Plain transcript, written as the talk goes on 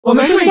我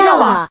们睡觉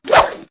了。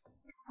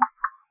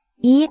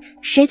咦，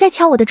谁在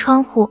敲我的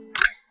窗户？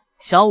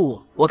小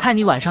五，我看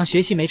你晚上学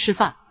习没吃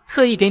饭，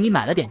特意给你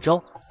买了点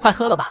粥，快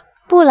喝了吧。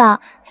不了，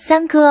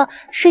三哥，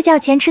睡觉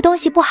前吃东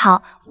西不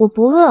好，我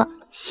不饿，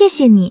谢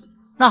谢你。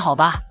那好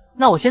吧，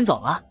那我先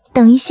走了。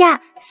等一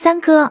下，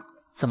三哥。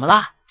怎么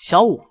啦，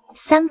小五？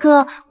三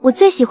哥，我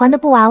最喜欢的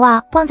布娃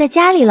娃忘在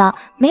家里了，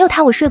没有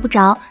它我睡不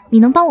着，你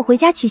能帮我回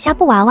家取下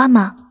布娃娃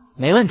吗？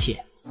没问题，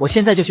我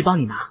现在就去帮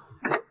你拿。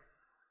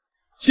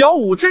小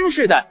五真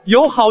是的，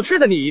有好吃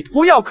的你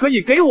不要可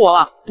以给我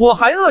啊，我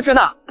还饿着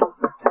呢。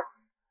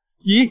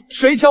咦，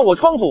谁敲我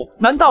窗户？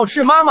难道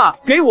是妈妈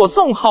给我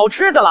送好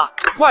吃的了？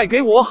快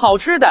给我好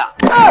吃的！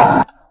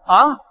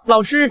啊，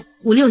老师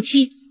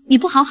567，你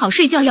不好好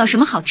睡觉要什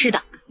么好吃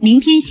的？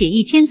明天写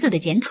1000字的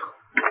检讨。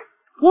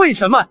为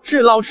什么是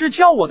老师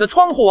敲我的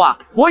窗户啊？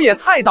我也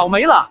太倒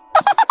霉了。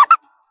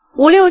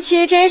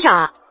567真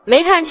傻，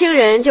没看清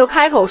人就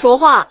开口说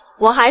话，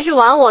我还是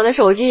玩我的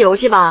手机游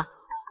戏吧。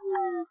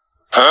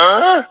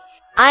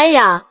哎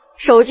呀，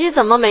手机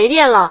怎么没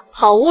电了？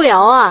好无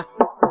聊啊！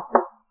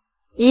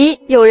咦，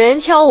有人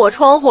敲我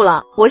窗户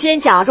了，我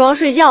先假装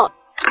睡觉。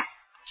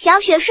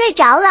小雪睡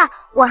着了，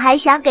我还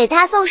想给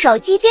她送手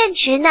机电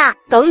池呢。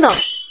等等，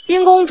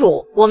冰公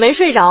主，我没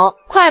睡着，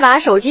快把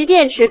手机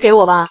电池给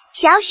我吧。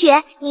小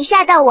雪，你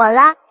吓到我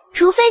了，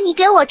除非你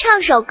给我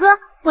唱首歌，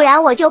不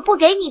然我就不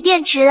给你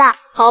电池了。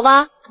好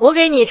吧，我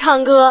给你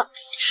唱歌。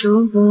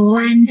数不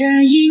完的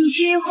阴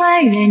气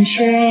坏圆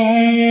缺，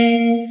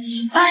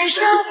班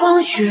上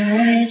风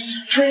雪，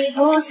吹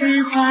过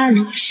散花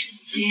落世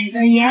界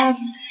的烟。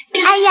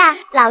哎呀，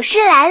老师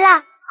来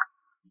了。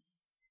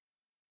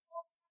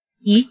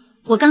咦，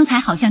我刚才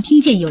好像听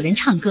见有人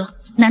唱歌，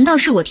难道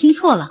是我听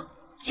错了？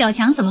小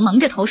强怎么蒙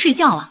着头睡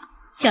觉啊？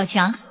小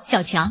强，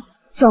小强，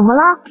怎么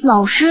了，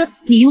老师？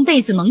你用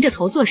被子蒙着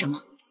头做什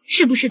么？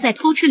是不是在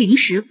偷吃零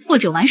食或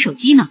者玩手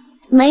机呢？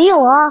没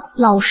有啊，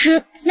老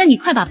师。那你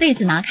快把被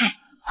子拿开。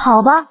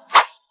好吧。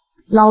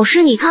老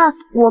师，你看，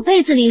我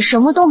被子里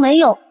什么都没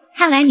有。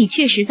看来你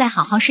确实在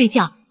好好睡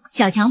觉。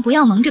小强，不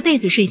要蒙着被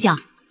子睡觉，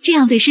这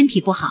样对身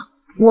体不好。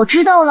我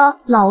知道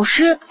了，老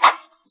师。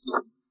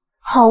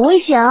好危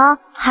险啊，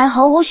还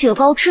好我雪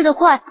糕吃得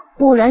快，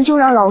不然就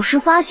让老师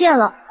发现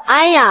了。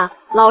哎呀，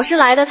老师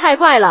来得太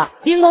快了，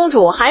冰公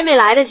主还没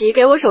来得及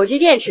给我手机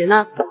电池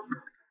呢。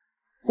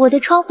我的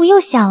窗户又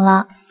响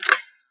了。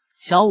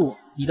小五，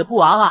你的布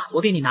娃娃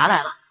我给你拿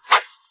来了。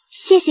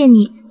谢谢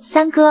你，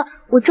三哥，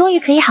我终于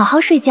可以好好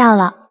睡觉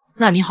了。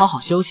那你好好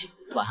休息，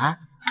晚安。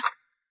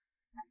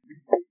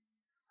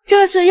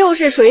这次又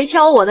是谁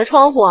敲我的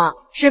窗户啊？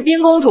是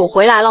冰公主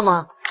回来了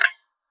吗？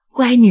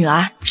乖女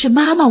儿，是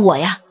妈妈我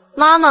呀。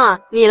妈妈，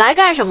你来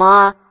干什么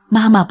啊？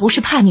妈妈不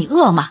是怕你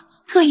饿吗？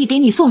特意给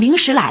你送零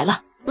食来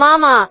了。妈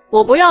妈，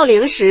我不要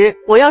零食，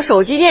我要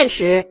手机电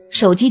池。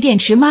手机电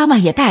池妈妈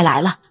也带来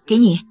了，给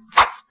你。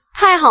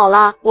太好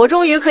了，我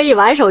终于可以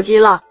玩手机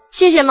了，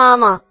谢谢妈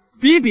妈。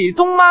比比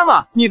东妈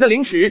妈，你的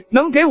零食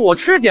能给我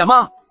吃点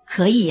吗？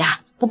可以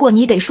呀，不过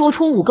你得说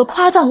出5个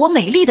夸赞我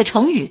美丽的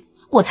成语，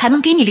我才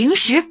能给你零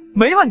食。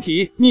没问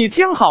题，你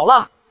听好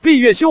了，闭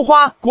月羞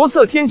花，国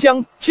色天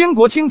香，倾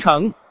国倾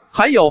城，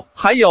还有。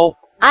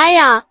哎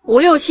呀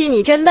，567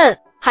你真笨，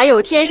还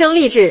有天生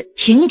丽质。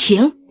停，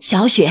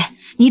小雪，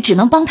你只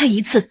能帮他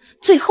一次，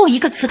最后一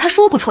个词他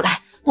说不出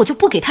来，我就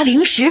不给他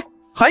零食。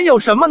还有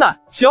什么呢？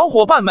小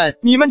伙伴们，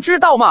你们知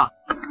道吗？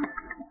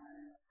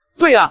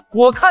对啊，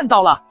我看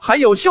到了，还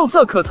有秀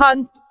色可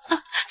餐。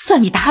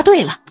算你答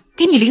对了，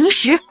给你零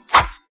食。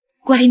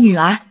乖女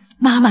儿，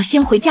妈妈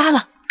先回家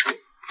了。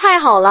太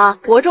好了，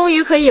我终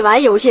于可以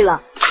玩游戏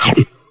了。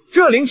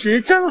这零食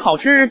真好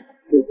吃。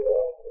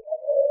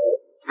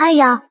哎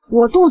呀，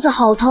我肚子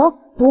好疼，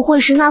不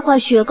会是那块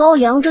雪糕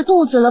凉着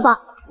肚子了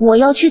吧？我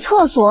要去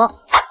厕所。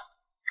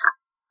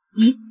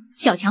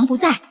小强不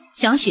在。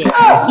小雪，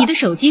你的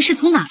手机是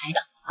从哪来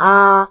的？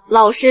啊，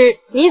老师，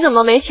你怎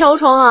么没敲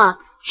窗啊？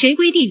谁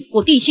规定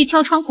我必须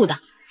敲窗户的？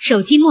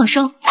手机没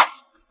收。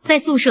在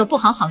宿舍不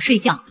好好睡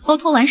觉，偷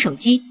偷玩手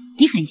机，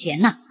你很闲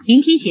呐。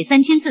明天写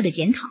3000字的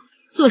检讨，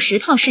做10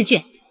套试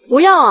卷。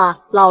不要啊，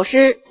老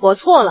师，我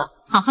错了。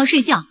好好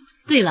睡觉。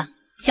对了，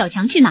小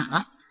强去哪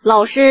了？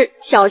老师，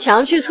小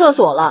强去厕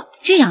所了。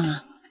这样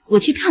啊，我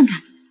去看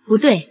看。不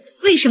对，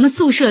为什么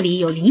宿舍里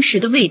有零食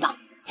的味道？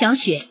小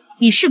雪，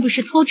你是不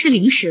是偷吃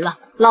零食了？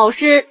老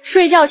师，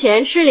睡觉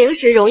前吃零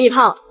食容易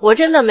胖，我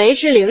真的没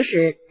吃零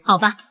食。好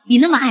吧，你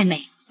那么爱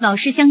美，老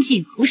师相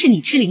信不是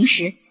你吃零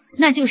食，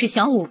那就是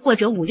小五或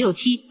者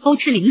567偷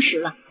吃零食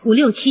了。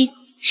567，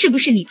是不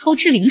是你偷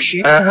吃零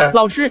食？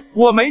老师，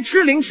我没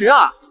吃零食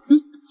啊。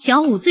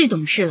小五最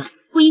懂事了，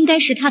不应该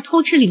是他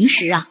偷吃零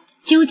食啊。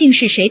究竟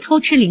是谁偷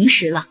吃零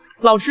食了？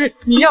老师，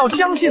你要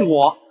相信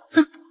我。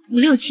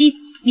567，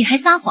你还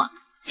撒谎！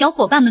小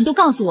伙伴们都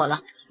告诉我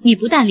了，你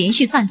不但连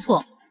续犯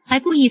错，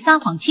还故意撒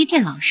谎欺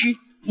骗老师。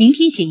明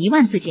天写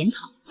10000字检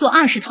讨，做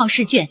20套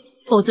试卷，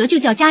否则就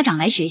叫家长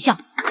来学校。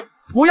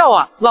不要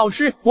啊，老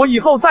师，我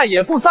以后再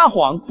也不撒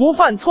谎，不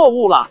犯错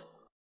误了。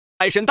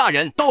海神大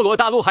人，斗罗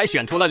大陆还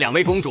选出了2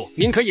位公主，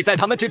您可以在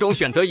她们之中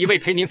选择1位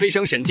陪您飞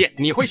升神界，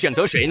你会选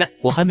择谁呢？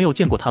我还没有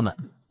见过她们，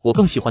我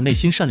更喜欢内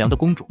心善良的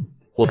公主，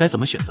我该怎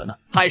么选择呢？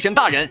海神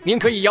大人，您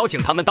可以邀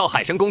请他们到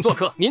海神宫做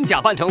客，您假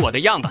扮成我的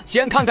样子，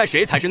先看看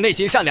谁才是内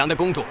心善良的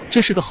公主。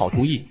这是个好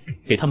主意，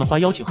给他们发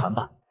邀请函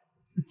吧。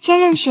千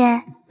仞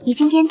雪，你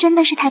今天真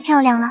的是太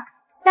漂亮了。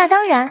那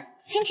当然，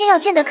今天要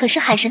见的可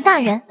是海神大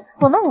人。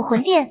我们武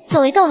魂殿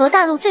作为斗罗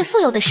大陆最富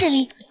有的势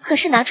力，可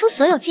是拿出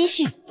所有积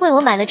蓄为我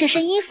买了这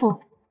身衣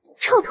服。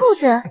臭兔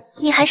子，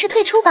你还是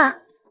退出吧。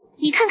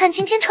你看看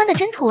今天穿的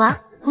真土啊！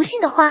不信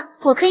的话，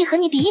我可以和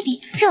你比一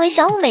比，认为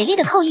小舞美丽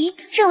的扣1，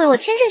认为我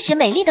千仞雪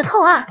美丽的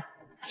扣2。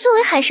作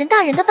为海神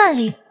大人的伴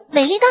侣，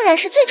美丽当然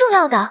是最重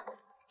要的。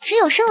只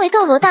有身为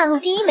斗罗大陆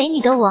第一美女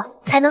的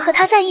我，才能和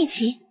她在一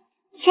起。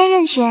千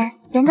仞雪，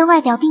人的外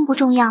表并不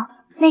重要，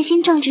内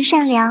心正直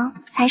善良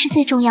才是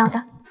最重要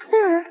的。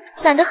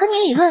懒得和你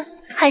理论，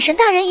海神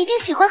大人一定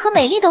喜欢和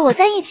美丽的我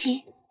在一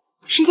起。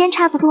时间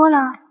差不多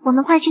了，我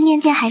们快去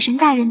面见海神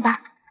大人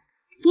吧。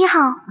你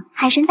好，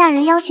海神大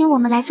人邀请我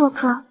们来做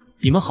客。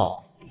你们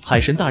好，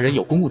海神大人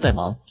有公务在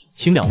忙，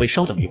请2位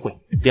稍等一会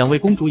，2位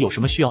公主有什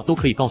么需要都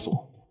可以告诉我。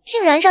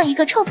竟然让一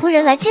个臭仆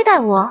人来接待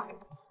我，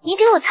你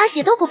给我擦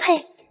鞋都不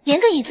配，连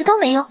个椅子都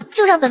没有，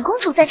就让本公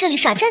主在这里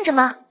傻站着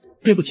吗？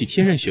对不起，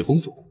千仞雪公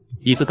主，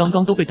椅子刚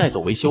刚都被带走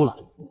维修了，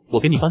我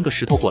给你搬个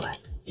石头过来，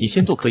你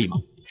先坐可以吗？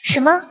什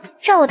么？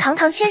让我堂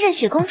堂千仞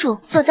雪公主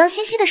做脏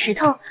兮兮的石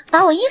头，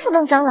把我衣服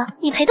弄脏了，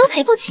你赔都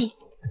赔不起。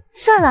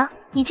算了，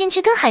你进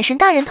去跟海神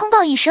大人通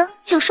报一声，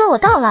就说我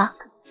到了。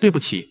对不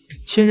起，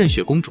千仞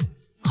雪公主，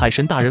海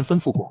神大人吩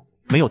咐过，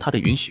没有他的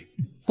允许，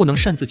不能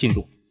擅自进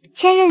入。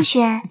千仞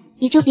雪，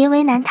你就别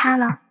为难他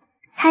了，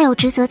他有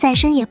职责在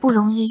身也不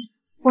容易，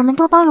我们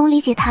多包容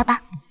理解他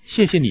吧。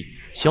谢谢你，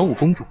小舞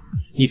公主，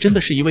你真的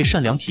是一位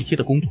善良体贴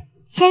的公主。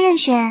千仞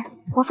雪，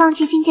我放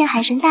弃觐见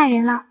海神大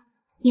人了，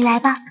你来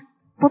吧，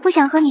我不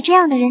想和你这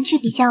样的人去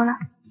比较了。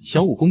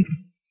小舞公主，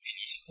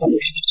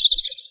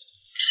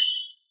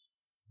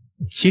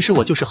其实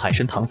我就是海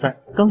神唐三，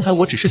刚才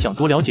我只是想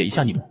多了解一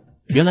下你们，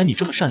原来你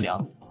这么善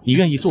良，你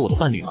愿意做我的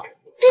伴侣吗？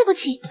对不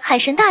起，海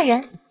神大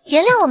人，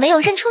原谅我没有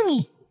认出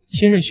你。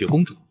千仞雪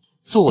公主，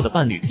做我的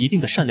伴侣一定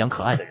的善良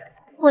可爱的人。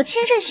我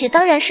千仞雪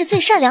当然是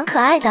最善良可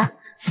爱的，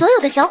所有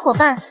的小伙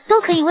伴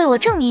都可以为我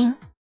证明。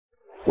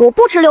我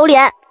不吃榴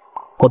莲，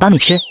我帮你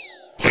吃。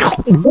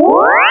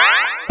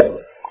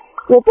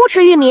我不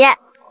吃玉米，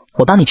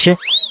我帮你吃。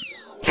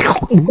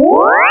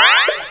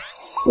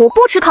我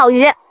不吃烤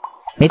鱼，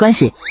没关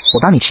系，我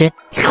帮你吃。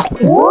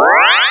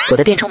我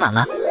的电充满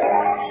了。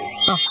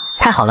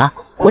太好了，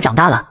我长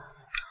大了。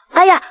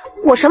哎呀，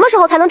我什么时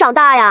候才能长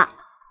大呀？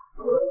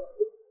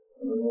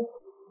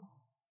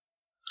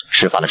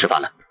吃饭了，吃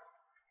饭了。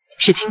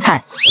是青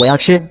菜，我要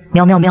吃。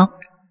喵喵喵。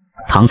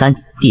唐三，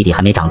弟弟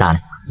还没长大呢，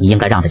你应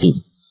该让着弟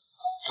弟。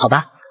好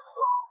吧。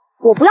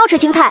我不要吃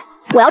青菜，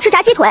我要吃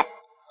炸鸡腿。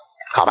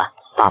好吧，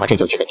爸爸这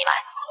就去给你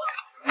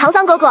买。唐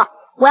三哥哥，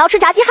我要吃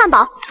炸鸡汉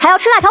堡，还要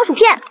吃辣条薯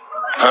片。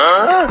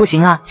不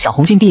行啊，小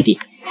红俊弟弟，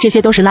这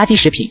些都是垃圾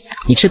食品，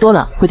你吃多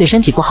了会对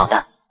身体不好的。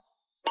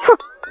哼，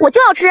我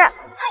就要吃。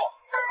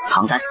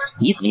唐三，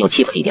你怎么又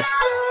欺负弟弟了？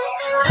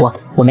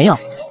我没有。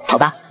好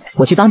吧，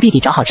我去帮弟弟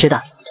找好吃的。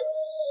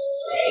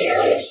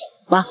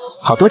哇，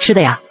好多吃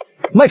的呀！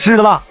卖吃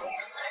的了。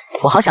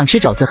我好想吃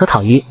肘子和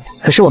烤鱼，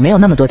可是我没有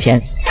那么多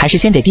钱，还是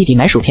先给弟弟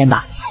买薯片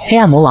吧。黑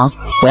暗魔王，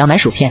我要买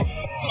薯片。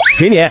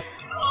给你。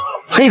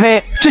嘿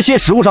嘿，这些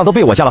食物上都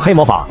被我下了黑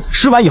魔法，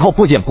吃完以后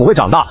不仅不会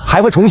长大，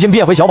还会重新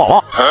变回小宝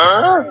宝。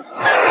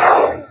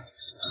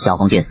小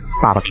红俊，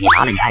爸爸给你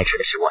拿了你爱吃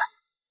的食物了。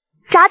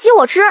炸鸡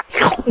我吃，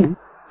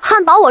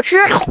汉堡我吃，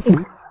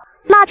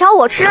辣条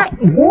我吃。太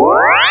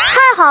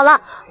好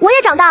了，我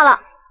也长大了。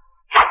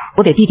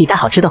我给弟弟带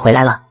好吃的回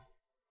来了。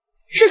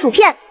是薯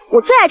片，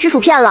我最爱吃薯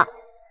片了。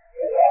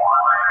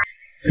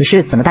可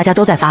是怎么大家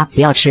都在发不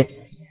要吃？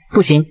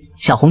不行，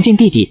小红俊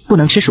弟弟不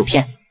能吃薯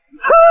片。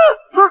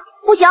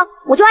不行，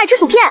我就爱吃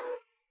薯片。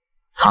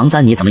唐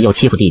三，你怎么又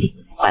欺负弟弟？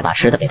快把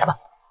吃的给他吧。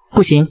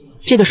不行，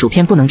这个薯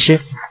片不能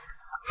吃。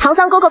唐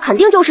三哥哥肯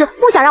定就是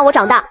不想让我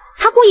长大，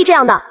他故意这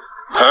样的。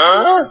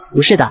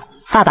不是的，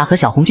爸爸和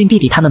小红俊弟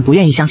弟他们不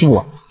愿意相信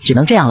我，只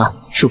能这样了。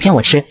薯片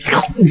我吃。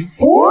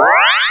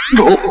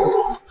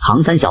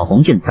唐三、小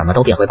红俊怎么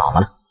都变回宝宝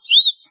了？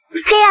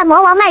黑暗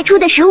魔王卖出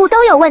的食物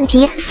都有问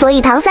题，所以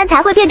唐三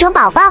才会变成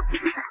宝宝。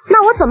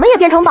那我怎么也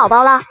变成宝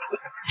宝了？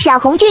小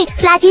红俊，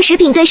垃圾食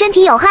品对身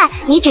体有害，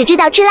你只知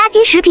道吃垃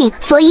圾食品，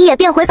所以也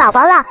变回宝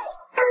宝了。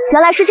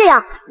原来是这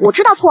样，我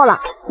知道错了，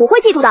我会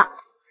记住的。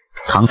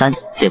唐三，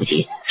对不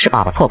起，是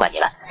爸爸错怪你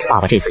了，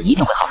爸爸这次一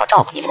定会好好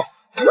照顾你们的。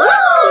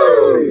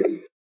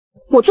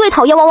我最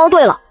讨厌汪汪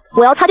队了，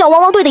我要擦掉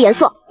汪汪队的颜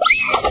色。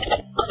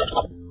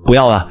不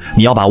要啊，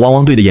你要把汪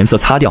汪队的颜色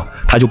擦掉，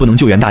他就不能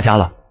救援大家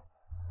了。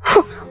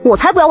哼，我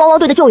才不要汪汪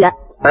队的救援。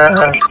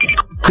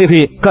嘿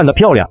嘿，干得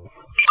漂亮。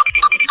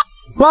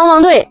汪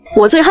汪队，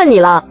我最恨你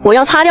了，我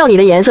要擦掉你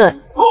的颜色。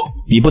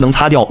你不能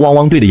擦掉汪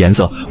汪队的颜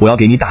色，我要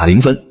给你打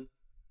0分。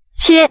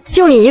切，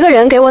就你一个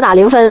人给我打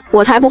0分，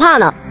我才不怕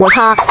呢，我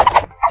擦。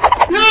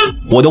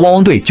我的汪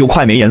汪队就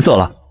快没颜色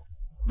了。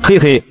嘿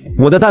嘿，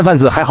我的蛋贩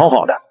子还好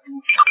好的。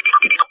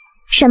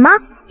什么？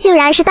竟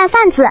然是蛋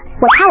贩子！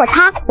我擦我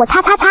擦我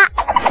擦擦擦！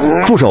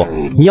住手！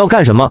你要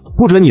干什么？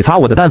不准你擦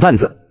我的蛋贩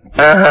子！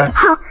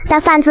哼，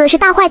蛋贩子是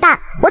大坏蛋，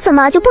我怎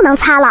么就不能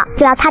擦了？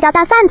就要擦掉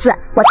蛋贩子！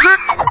我擦！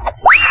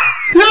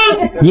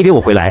你给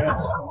我回来！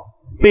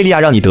贝利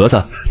亚让你得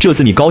瑟，这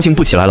次你高兴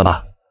不起来了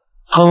吧？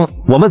哼，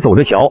我们走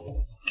着瞧。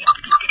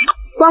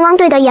汪汪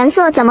队的颜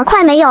色怎么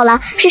快没有了？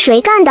是谁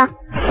干的？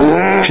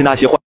是那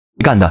些坏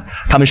干的，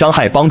他们伤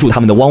害帮助他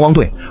们的汪汪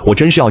队，我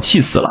真是要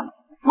气死了。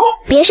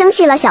别生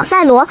气了，小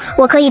赛罗，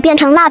我可以变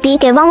成蜡笔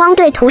给汪汪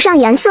队涂上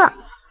颜色。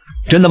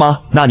真的吗？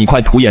那你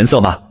快涂颜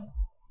色吧。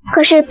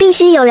可是必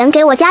须有人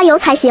给我加油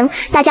才行，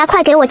大家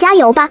快给我加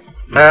油吧！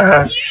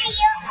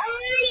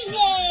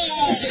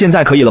现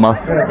在可以了吗？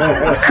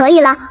可以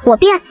了，我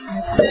变。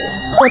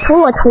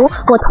我涂，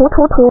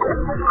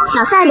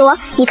小赛罗，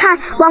你看，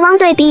汪汪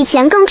队比以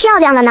前更漂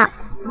亮了呢。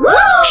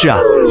是啊，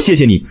谢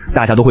谢你，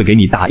大家都会给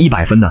你打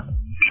100分的。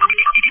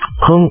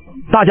哼，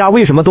大家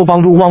为什么都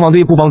帮助汪汪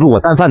队，不帮助我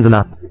蛋贩子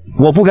呢？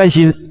我不甘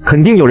心，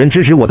肯定有人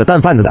支持我的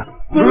蛋贩子的。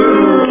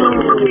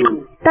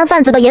蛋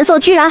贩子的颜色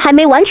居然还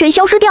没完全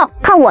消失掉，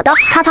看我的，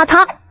擦擦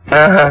擦！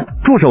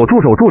住手！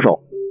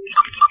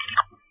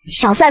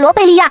小赛罗、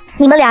贝利亚，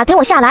你们俩给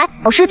我下来，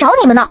老师找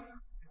你们呢。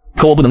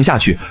可我不能下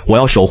去，我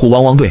要守护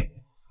汪汪队。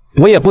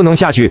我也不能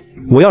下去，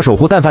我要守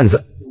护蛋贩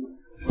子。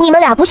你们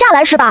俩不下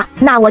来是吧？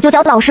那我就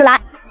叫老师来。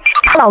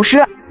老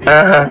师，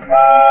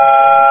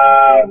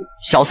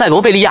小赛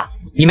罗、贝利亚，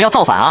你们要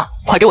造反啊！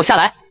快给我下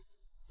来！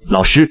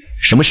老师，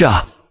什么事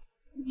啊？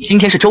今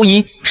天是周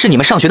一，是你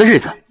们上学的日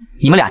子，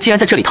你们俩竟然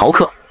在这里逃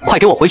课，快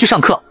给我回去上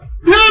课！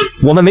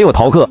我们没有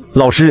逃课，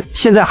老师，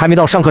现在还没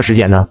到上课时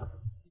间呢。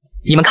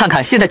你们看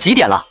看现在几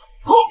点了？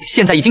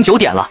现在已经9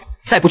点了，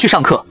再不去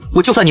上课，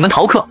我就算你们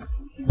逃课。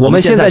我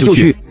们现在就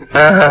去。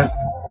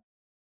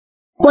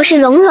我是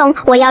蓉蓉，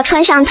我要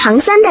穿上唐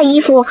三的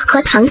衣服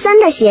和唐三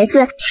的鞋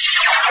子。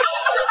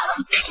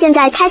现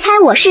在猜猜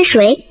我是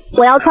谁？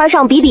我要穿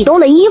上比比东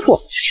的衣服，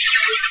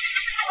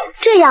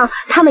这样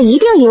他们一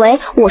定以为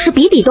我是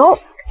比比东。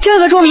这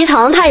个捉迷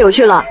藏太有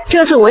趣了，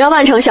这次我要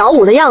扮成小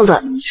舞的样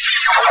子，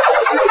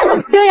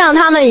这样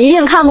他们一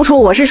定看不出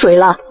我是谁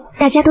了。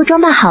大家都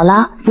装扮好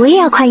了，我也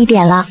要快一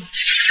点了。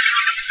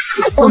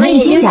我们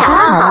已经假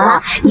扮好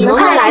了，你们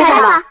快来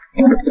猜吧。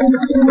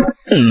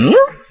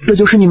这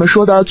就是你们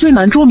说的最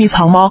难捉迷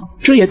藏吗？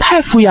这也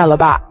太敷衍了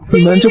吧！你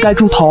们就该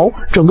住头，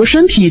整个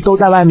身体都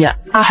在外面，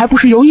还不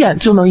是有眼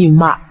就能赢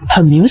嘛？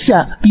很明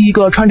显，第一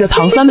个穿着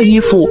唐三的衣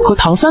服和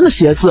唐三的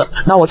鞋子，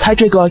那我猜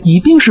这个一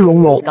定是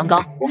蓉蓉。刚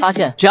刚我发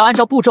现，只要按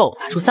照步骤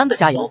打出3个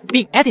加油，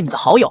并 add 你的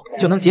好友，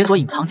就能解锁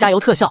隐藏加油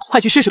特效，快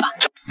去试试吧。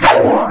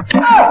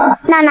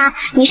娜娜，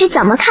你是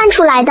怎么看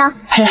出来的？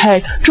嘿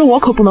嘿，这我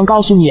可不能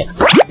告诉你。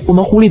我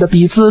们狐狸的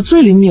鼻子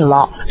最灵敏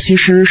了，其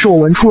实是我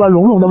闻出了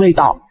蓉蓉的味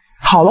道。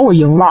好了，我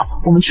赢了，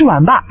我们去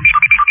玩吧。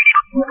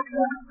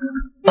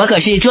我可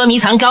是捉迷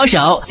藏高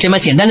手，这么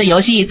简单的游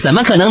戏怎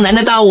么可能难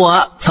得到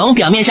我？从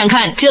表面上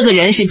看，这个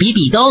人是比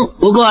比东，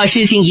不过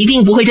事情一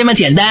定不会这么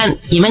简单。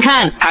你们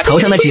看，他头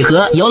上的纸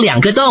盒有2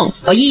个洞，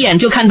我一眼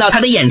就看到他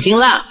的眼睛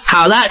了。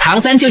好了，唐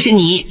三就是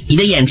你，你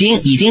的眼睛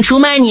已经出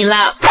卖你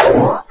了。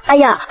哎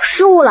呀，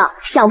失误了，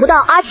想不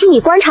到阿七你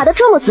观察的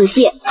这么仔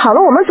细。好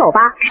了，我们走吧。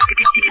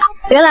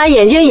原来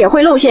眼睛也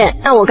会露馅，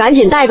让我赶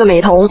紧戴个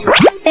美瞳。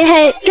嘿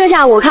嘿，这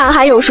下我看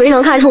还有谁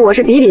能看出我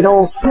是比比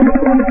东。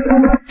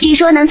据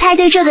说能猜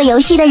对这个游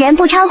戏的人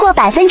不超过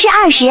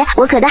20%，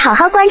我可得好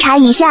好观察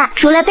一下。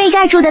除了被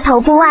盖住的头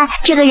部外，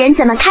这个人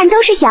怎么看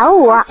都是小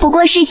舞。不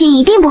过事情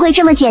一定不会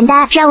这么简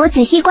单，让我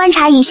仔细观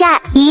察一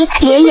下。咦，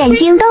连眼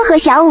睛都和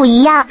小舞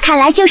一样，看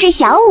来就是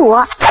小舞。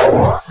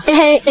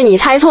嘿嘿，你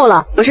猜错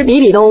了，我是比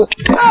比东。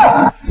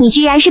你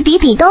居然是比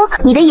比东，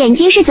你的眼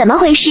睛是怎么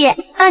回事？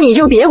那你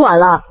就别管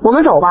了，我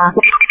们走吧。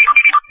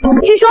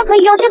据说可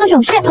以用这个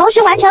手势同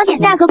时完成点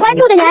赞和关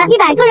注的人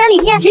，100个人里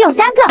面只有3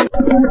个。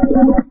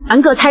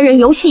3个猜人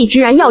游戏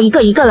居然要一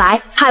个一个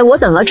来，害我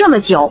等了这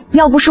么久。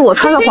要不是我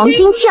穿了黄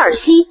金切尔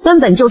西，根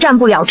本就站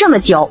不了这么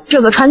久。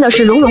这个穿的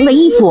是蓉蓉的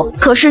衣服，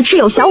可是却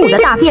有小舞的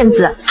大辫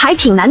子，还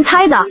挺难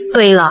猜的。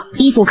对了，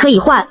衣服可以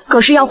换，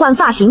可是要换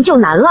发型就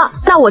难了。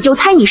那我就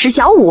猜你是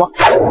小舞。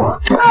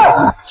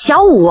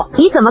小舞，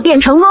你怎么变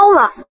成猫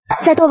了？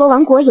在斗罗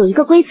王国有一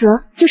个规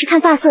则，就是看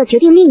发色决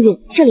定命运。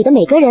这里的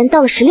每个人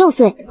到了16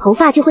岁，头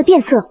发就会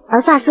变色，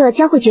而发色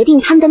将会决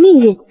定他们的命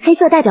运。黑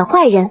色代表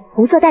坏人，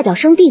红色代表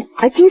生病，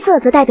而金色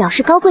则代表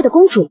是高贵的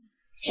公主。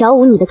小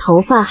舞，你的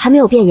头发还没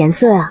有变颜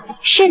色啊？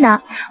是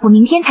呢，我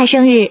明天才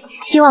生日，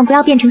希望不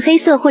要变成黑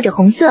色或者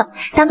红色，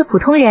当个普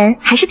通人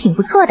还是挺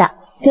不错的。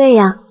对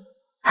呀。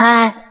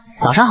嗨，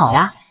早上好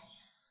呀。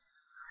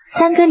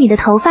三哥，你的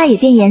头发也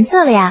变颜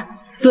色了呀？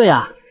对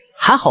啊，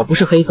还好不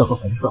是黑色和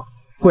红色，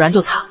不然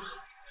就惨了。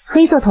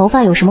黑色头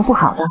发有什么不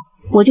好的？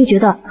我就觉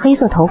得黑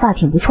色头发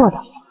挺不错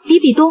的。比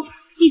比东，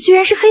你居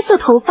然是黑色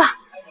头发，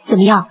怎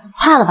么样？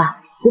怕了吧？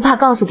不怕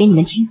告诉给你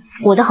们听，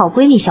我的好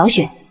闺蜜小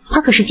雪，她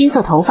可是金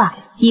色头发，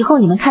以后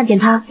你们看见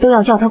她都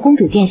要叫她公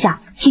主殿下，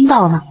听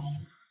到了吗？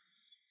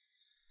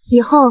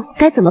以后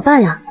该怎么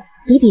办呀？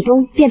比比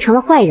东变成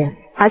了坏人，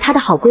而她的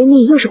好闺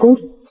蜜又是公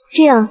主，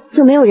这样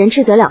就没有人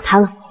治得了她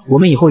了。我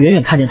们以后远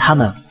远看见他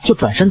们就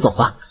转身走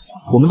吧。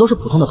我们都是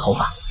普通的头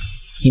发，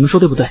你们说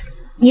对不对？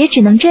也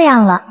只能这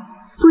样了。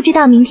不知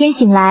道明天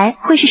醒来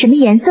会是什么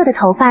颜色的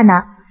头发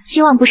呢？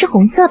希望不是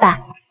红色吧。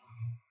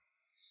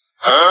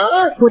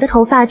我的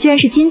头发居然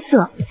是金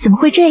色，怎么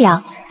会这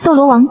样？斗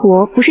罗王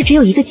国不是只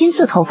有一个金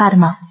色头发的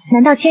吗？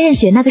难道千仞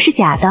雪那个是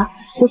假的？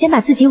我先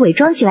把自己伪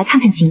装起来看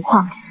看情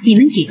况。你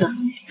们几个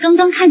刚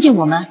刚看见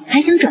我们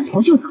还想转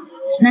头就走，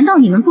难道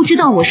你们不知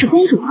道我是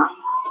公主吗？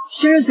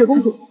千仞雪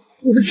公主，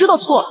我们知道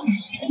错了，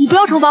你不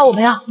要惩罚我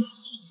们呀！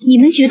你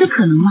们觉得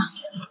可能吗？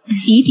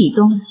比比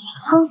东，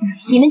哼，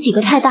你们几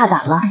个太大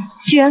胆了，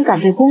居然敢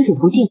对公主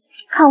不敬，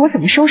看我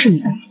怎么收拾你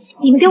们！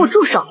你们给我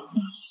住手！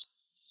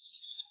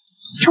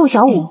臭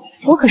小舞，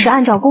我可是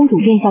按照公主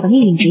殿下的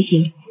命令执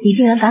行，你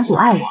竟然敢阻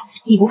碍我，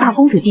你不怕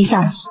公主殿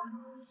下吗？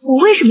我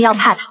为什么要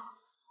怕她？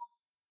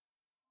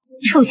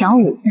臭小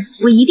舞，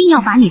我一定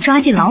要把你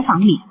抓进牢房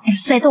里。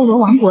在斗罗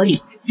王国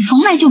里，从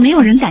来就没有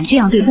人敢这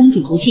样对公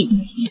主不敬，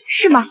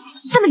是吗？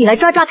那么你来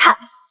抓抓看。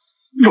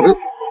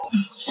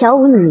小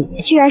舞，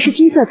你居然是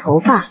金色头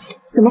发，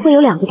怎么会有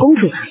2个公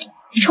主啊？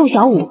臭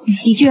小舞，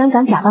你居然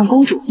敢假扮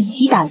公主，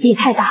你胆子也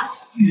太大了！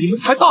你们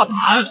才大胆！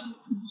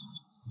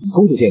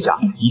公主殿下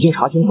已经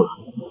查清楚了，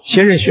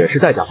千仞雪是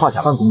戴假发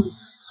假扮公主，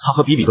她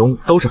和比比东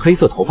都是黑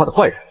色头发的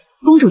坏人。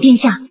公主殿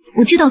下，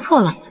我知道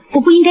错了，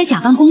我不应该假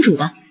扮公主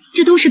的，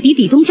这都是比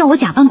比东叫我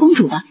假扮公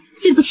主的，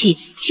对不起，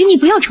请你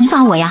不要惩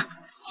罚我呀！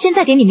现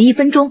在给你们1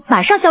分钟，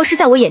马上消失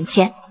在我眼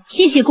前。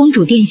谢谢公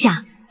主殿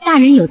下，大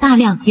人有大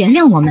量，原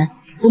谅我们，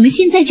我们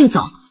现在就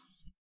走。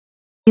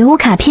女巫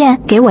卡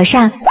片给我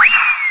上，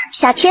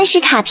小天使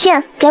卡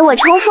片给我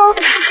冲锋。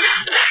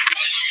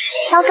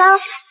糟糕，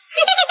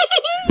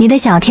你的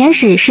小天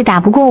使是打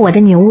不过我的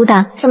女巫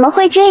的。怎么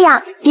会这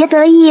样？别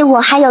得意，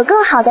我还有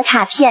更好的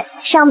卡片，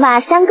上吧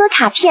，3个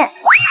卡片。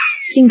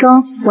进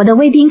攻，我的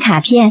卫兵卡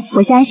片，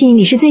我相信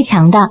你是最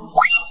强的。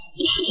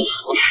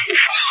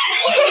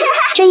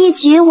这一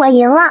局我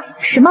赢了。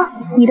什么？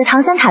你的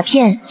唐三卡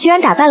片居然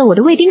打败了我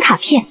的卫兵卡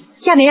片？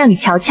下面让你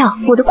瞧瞧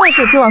我的怪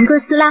兽之王哥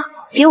斯拉，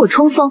给我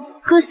冲锋！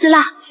哥斯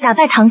拉打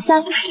败唐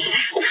三。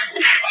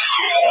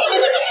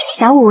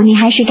小舞，你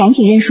还是赶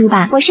紧认输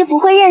吧。我是不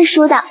会认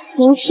输的，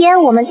明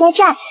天我们再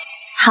战。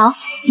好，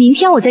明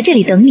天我在这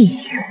里等你。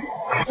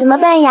怎么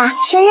办呀？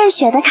千仞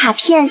雪的卡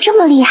片这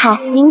么厉害，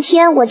明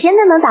天我真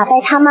的能打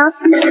败他吗？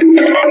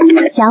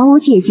小舞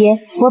姐姐，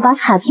我把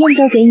卡片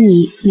都给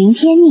你，明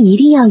天你一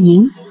定要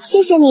赢。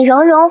谢谢你，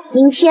蓉蓉，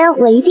明天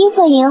我一定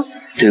会赢。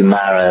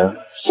Tomorrow。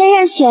千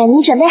仞雪，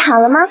你准备好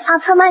了吗？奥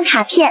特曼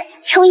卡片，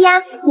抽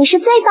呀！你是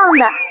最棒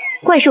的。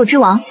怪兽之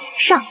王，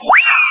上！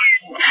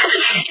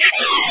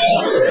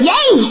耶！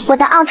我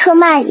的奥特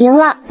曼赢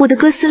了，我的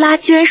哥斯拉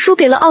居然输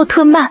给了奥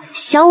特曼。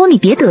小舞，你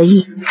别得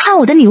意，看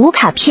我的女巫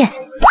卡片。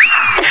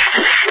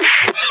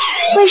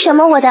为什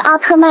么我的奥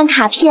特曼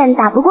卡片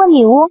打不过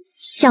女巫？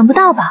想不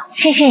到吧？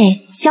嘿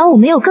嘿，小舞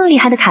没有更厉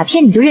害的卡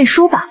片，你就认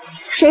输吧。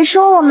谁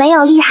说我没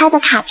有厉害的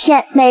卡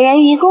片？美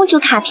人鱼公主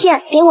卡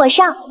片给我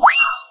上！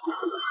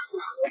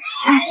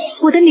哎，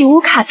我的女巫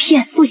卡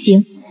片不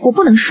行，我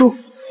不能输，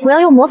我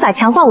要用魔法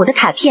强化我的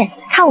卡片，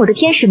看我的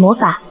天使魔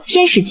法，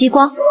天使激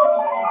光。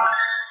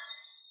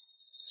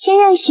千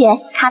仞雪，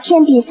卡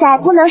片比赛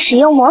不能使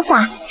用魔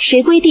法。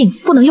谁规定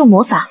不能用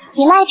魔法？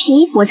你赖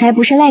皮！我才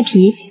不是赖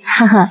皮，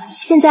哈哈！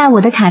现在我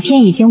的卡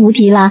片已经无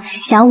敌了，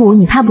小舞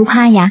你怕不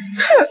怕呀？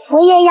哼，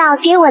我也要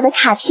给我的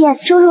卡片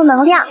注入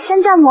能量，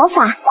赞赞魔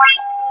法。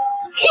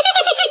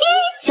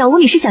小舞，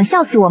你是想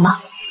笑死我吗？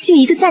就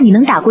一个赞，你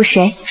能打过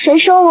谁？谁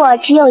说我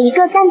只有一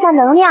个赞赞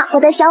能量？我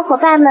的小伙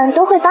伴们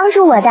都会帮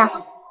助我的。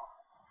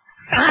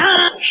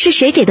是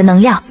谁给的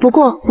能量？不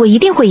过我一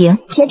定会赢。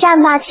决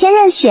战吧，千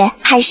仞雪！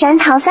海神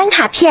唐三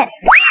卡片，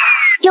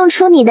用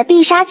出你的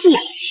必杀技。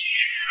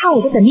看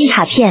我的本命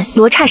卡片，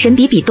罗刹神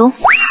比比东。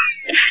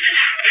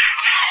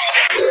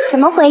怎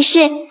么回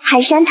事？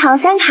海神唐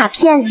三卡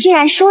片居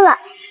然输了！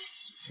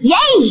耶！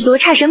罗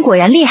刹神果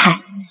然厉害，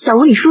小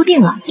舞你输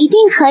定了。一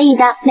定可以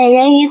的，美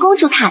人鱼公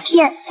主卡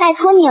片，拜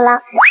托你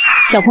了。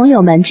小朋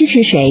友们支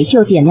持谁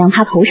就点亮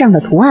他头上的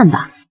图案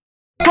吧。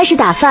开始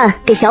打饭，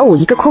给小舞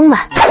一个空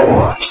碗。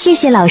谢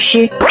谢老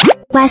师。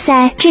哇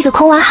塞，这个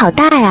空碗好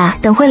大呀！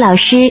等会老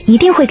师一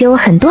定会给我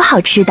很多好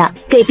吃的。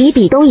给比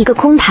比东一个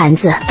空盘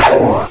子。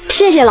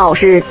谢谢老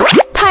师。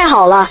太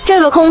好了，这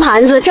个空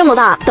盘子这么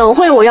大，等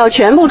会我要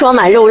全部装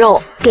满肉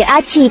肉。给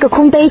阿七一个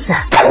空杯子。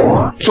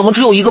怎么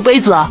只有一个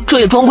杯子啊？这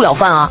也装不了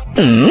饭啊。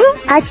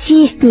阿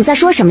七，你在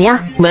说什么呀？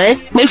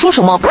没说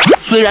什么。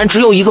虽然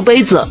只有一个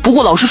杯子，不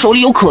过老师手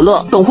里有可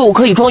乐，等会我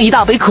可以装一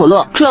大杯可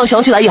乐，这样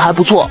想起来也还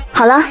不错。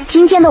好了，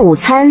今天的午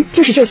餐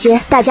就是这些，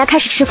大家开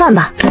始吃饭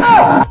吧。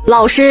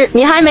老师，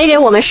你还没给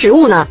我们食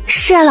物呢。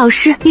是啊，老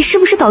师，你是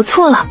不是搞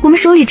错了？我们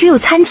手里只有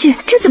餐具，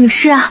这怎么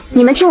吃啊？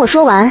你们听我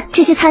说完，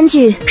这些餐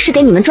具是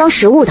给你们装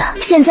食物的。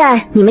现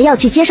在你们要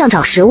去街上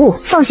找食物，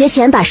放学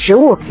前把食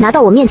物拿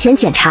到我面前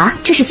检查，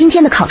这是今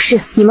天的考试，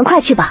你们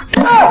快去吧。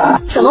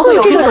怎么会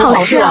有这种考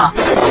试啊？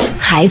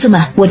孩子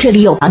们，我这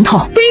里有馒头。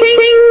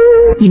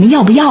你们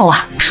要不要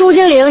啊？树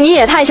精灵，你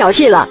也太小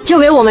气了，就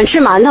给我们吃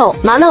馒头，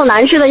馒头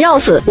难吃的要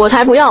死，我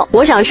才不要，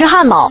我想吃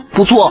汉堡。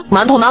不错，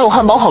馒头哪有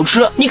汉堡好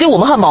吃？你给我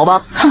们汉堡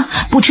吧。哼，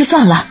不吃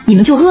算了，你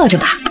们就饿着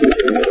吧。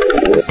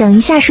等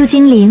一下，树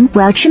精灵，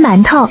我要吃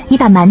馒头，你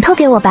把馒头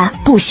给我吧。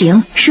不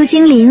行，树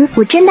精灵，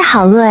我真的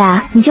好饿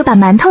啊，你就把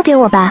馒头给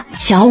我吧。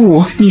小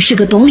五，你是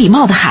个懂礼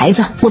貌的孩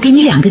子，我给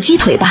你2个鸡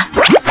腿吧。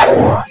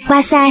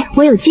哇塞，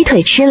我有鸡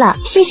腿吃了，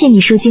谢谢你，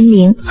树精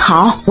灵。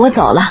好，我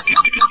走了。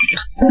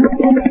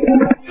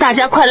大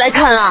家快来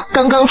看啊！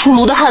刚刚出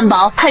炉的汉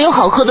堡，还有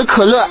好喝的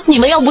可乐，你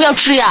们要不要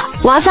吃呀？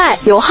哇塞，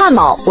有汉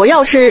堡，我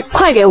要吃，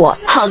快给我。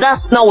好的，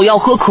那我要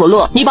喝可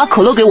乐，你把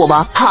可乐给我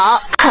吧。好，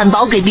汉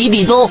堡给比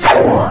比东，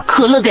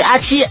可乐给阿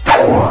七。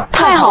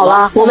太好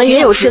了，我们也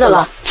有吃的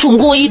了。总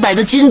共100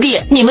个金币，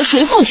你们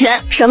谁付钱？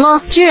什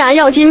么？居然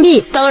要金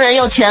币？当然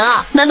要钱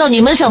啊！难道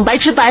你们想白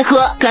吃白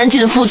喝？赶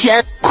紧付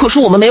钱！可是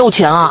我们没有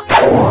钱啊。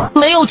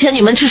没有钱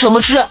你们吃什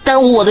么吃？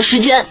耽误我的时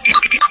间。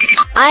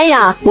哎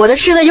呀，我的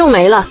吃的又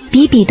没了。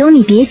比比东，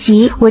你别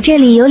急，我这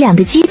里有2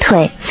个鸡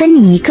腿，分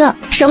你1个。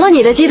什么？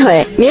你的鸡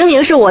腿？明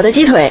明是我的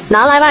鸡腿，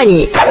拿来卖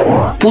你。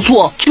不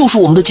错，就是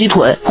我们的鸡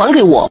腿，还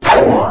给我。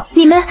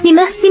你们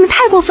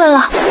太过分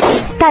了！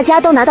大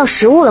家都拿到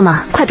食物了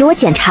吗？快给我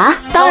检查。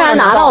当然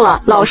拿到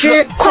了，老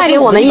师，快给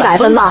我们100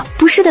分吧。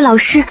不是的，老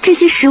师，这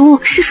些食物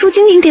是树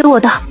精灵给我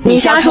的。你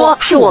瞎说，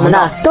是我们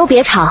的。都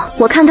别吵，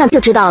我看看就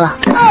知道了。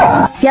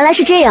原来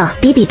是这样，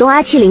比比东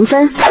阿七0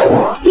分，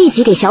立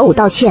即给小五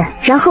道歉，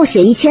然后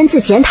写1000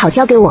字检讨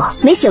交给我，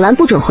没写完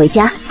不准回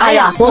家。哎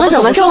呀，我们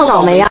怎么这么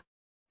倒霉呀？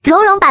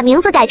蓉蓉把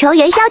名字改成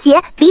元宵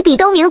节，比比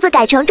东名字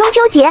改成中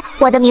秋节，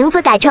我的名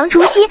字改成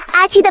除夕，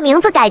阿七的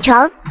名字改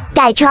成，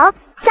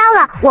糟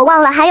了，我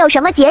忘了还有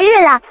什么节日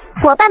了，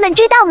伙伴们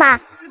知道吗？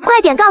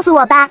快点告诉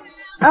我吧。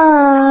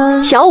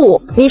小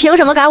五，你凭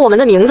什么改我们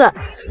的名字？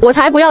我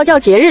才不要叫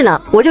节日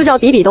呢，我就叫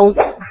比比东。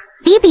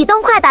比比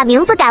东，快把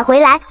名字改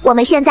回来！我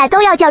们现在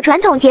都要叫传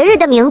统节日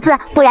的名字，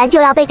不然就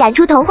要被赶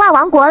出童话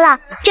王国了。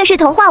这是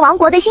童话王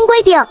国的新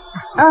规定。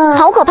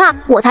好可怕！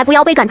我才不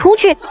要被赶出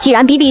去！既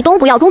然比比东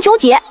不要中秋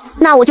节，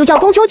那我就叫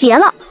中秋节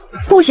了。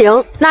不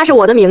行，那是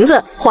我的名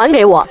字，还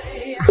给我！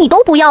你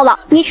都不要了，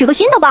你取个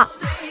新的吧。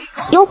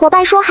有伙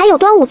伴说还有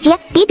端午节，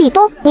比比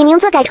东，你名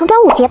字改成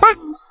端午节吧。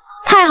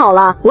太好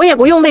了，我也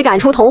不用被赶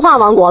出童话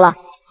王国了。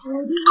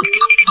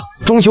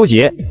中秋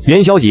节、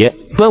元宵节、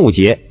端午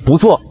节，不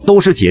错，都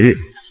是节日。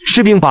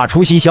士兵把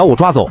除夕小五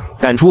抓走，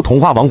赶出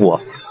童话王国。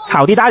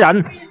好的，大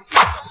人。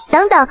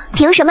等等，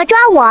凭什么抓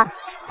我？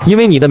因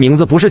为你的名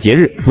字不是节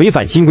日，违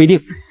反新规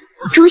定。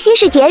除夕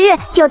是节日，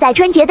就在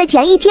春节的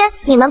前一天，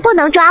你们不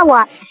能抓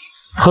我。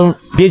哼，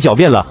别狡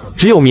辩了，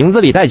只有名字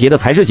里带节的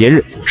才是节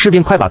日。士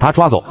兵，快把他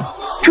抓走。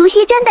除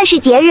夕真的是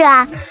节日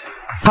啊！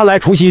看来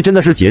除夕真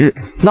的是节日，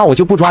那我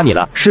就不抓你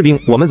了。士兵，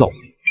我们走。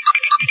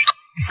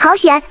好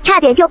险，差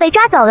点就被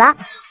抓走了。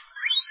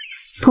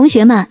同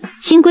学们，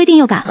新规定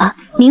又改了，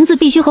名字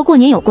必须和过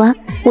年有关。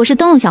我是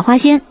灯笼小花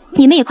仙，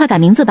你们也快改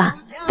名字吧，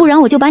不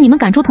然我就把你们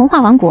赶出童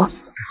话王国。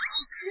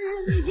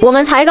我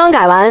们才刚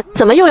改完，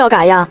怎么又要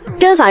改呀？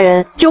真烦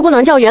人，就不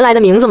能叫原来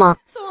的名字吗？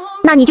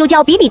那你就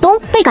叫比比东，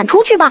被赶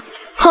出去吧。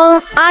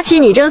哼，阿七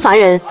你真烦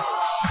人。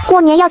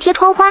过年要贴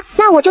窗花，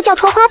那我就叫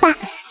窗花吧。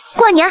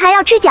过年还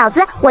要吃饺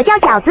子，我叫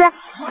饺子。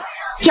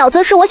饺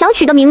子是我想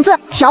取的名字，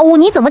小五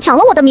你怎么抢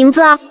了我的名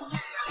字啊？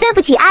对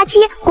不起，阿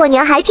七，过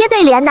年还贴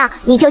对联呢，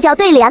你就叫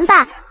对联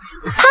吧。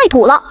太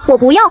土了，我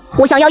不要，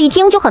我想要一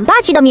听就很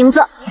霸气的名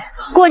字。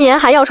过年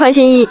还要穿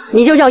新衣，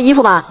你就叫衣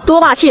服吧，多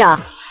霸气啊！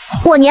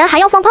过年还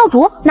要放炮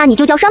竹，那你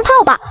就叫山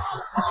炮吧。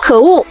可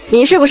恶，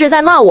你是不是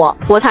在骂我？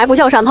我才不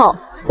叫山炮，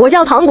我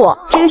叫糖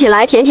果，听起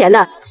来甜甜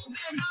的。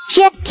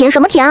切，甜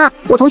什么甜啊！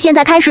我从现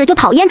在开始就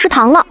讨厌吃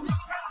糖了。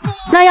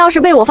那要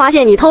是被我发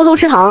现你偷偷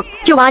吃糖，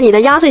就把你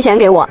的压岁钱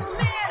给我。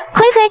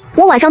嘿嘿，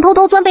我晚上偷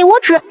偷钻被窝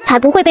吃，才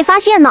不会被发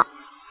现呢。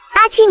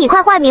阿七，你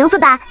快换名字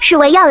吧，侍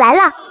卫要来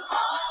了。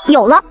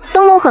有了，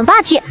灯笼很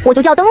霸气，我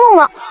就叫灯笼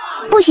了。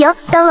不行，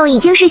灯笼已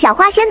经是小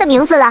花仙的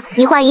名字了，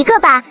你换一个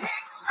吧。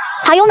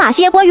还有哪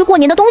些关于过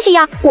年的东西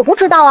呀？我不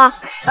知道啊。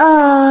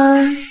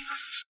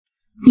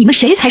你们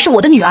谁才是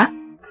我的女儿？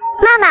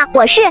妈妈，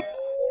我是。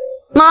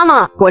妈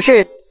妈，我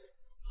是。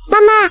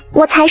妈妈，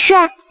我才是。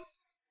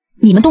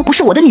你们都不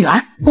是我的女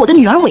儿，我的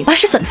女儿尾巴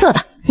是粉色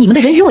的，你们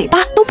的人鱼尾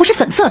巴都不是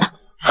粉色的。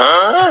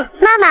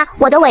妈妈，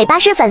我的尾巴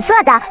是粉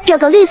色的，这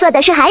个绿色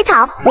的是海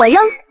草，我扔。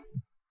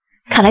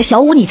看来小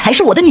五你才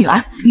是我的女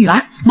儿，女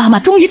儿，妈妈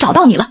终于找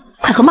到你了，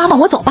快和妈妈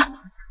我走吧。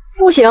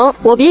不行，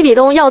我比比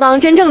东要当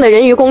真正的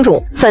人鱼公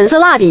主，粉色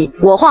蜡笔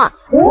我画。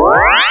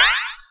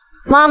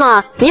妈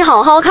妈，你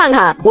好好看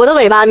看，我的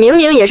尾巴明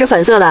明也是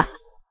粉色的。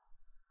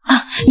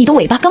啊，你的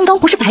尾巴刚刚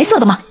不是白色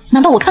的吗？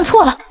难道我看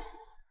错了？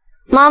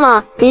妈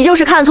妈，你就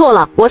是看错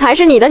了，我才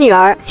是你的女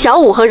儿，小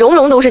五和蓉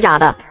蓉都是假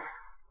的。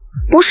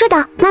不是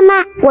的，妈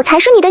妈，我才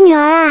是你的女儿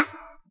啊。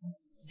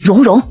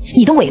蓉蓉，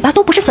你的尾巴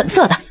都不是粉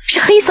色的，是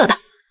黑色的。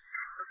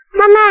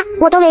妈妈，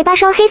我的尾巴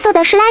上黑色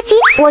的是垃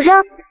圾，我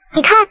扔。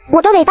你看，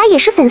我的尾巴也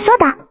是粉色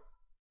的。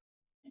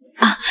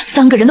啊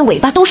，3个人的尾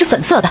巴都是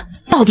粉色的，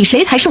到底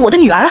谁才是我的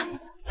女儿啊？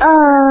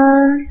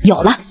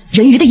有了，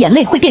人鱼的眼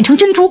泪会变成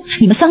珍珠，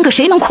你们3个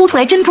谁能哭出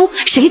来珍珠，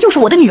谁就是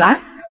我的女儿。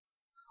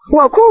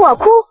我哭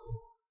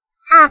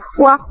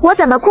啊，我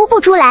怎么哭不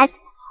出来？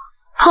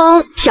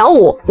哼，小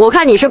五，我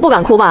看你是不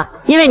敢哭吧，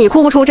因为你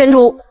哭不出珍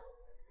珠。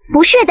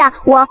不是的，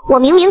我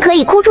明明可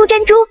以哭出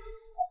珍珠。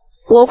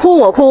我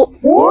哭。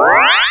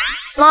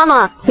妈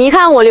妈，你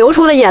看我流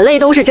出的眼泪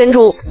都是珍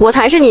珠，我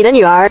才是你的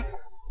女儿。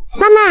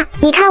妈妈，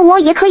你看我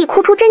也可以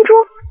哭出珍珠。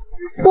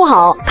不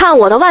好，看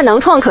我的万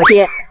能创可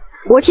贴，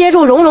我贴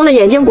住蓉蓉的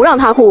眼睛不让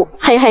她哭，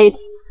嘿嘿。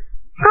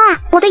啊，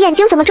我的眼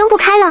睛怎么睁不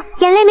开了？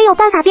眼泪没有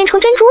办法变成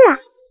珍珠了。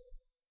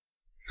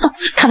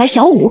看来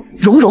小五、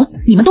蓉蓉，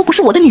你们都不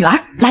是我的女儿。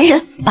来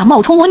人，把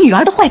冒充我女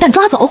儿的坏蛋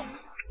抓走！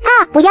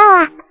啊，不要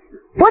啊！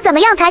我怎么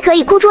样才可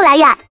以哭出来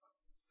呀？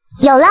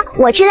有了，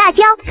我吃辣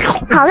椒。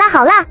好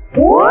啦。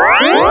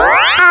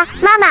啊，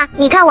妈妈，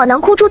你看我能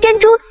哭出珍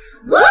珠。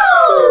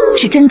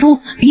是珍珠，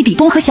比比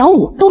东和小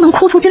五都能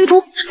哭出珍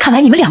珠。看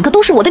来你们2个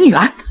都是我的女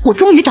儿，我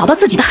终于找到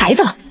自己的孩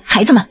子了。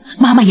孩子们，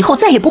妈妈以后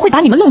再也不会把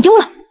你们弄丢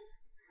了。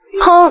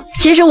哼，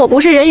其实我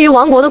不是人鱼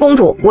王国的公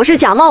主，我是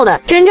假冒的，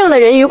真正的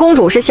人鱼公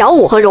主是小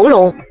五和蓉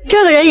蓉。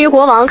这个人鱼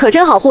国王可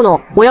真好糊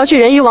弄，我要去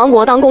人鱼王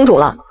国当公主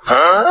了。啊，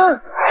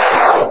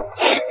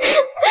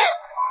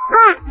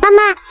妈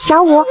妈，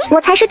小五，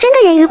我才是真的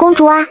人鱼公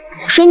主啊！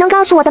谁能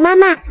告诉我的妈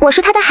妈，我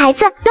是她的孩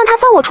子，让她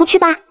放我出去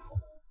吧。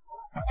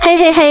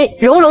嘿，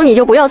蓉蓉你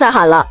就不要再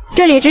喊了，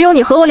这里只有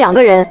你和我2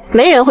个人，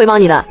没人会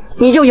帮你的，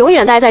你就永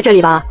远待在这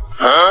里吧。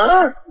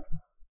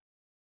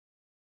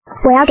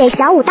我要给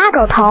小五大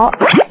狗头。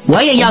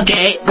我也要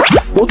给。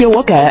我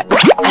给。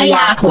哎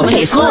呀，我们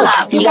给错了，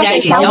应该给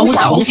小五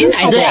小红心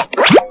才对。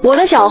我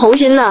的小红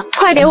心呢？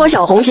快给我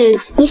小红心！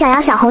你想要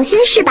小红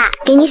心是吧？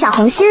给你小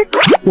红心。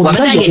我们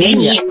再给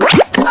你。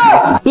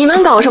你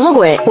们搞什么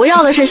鬼？我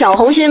要的是小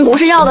红心，不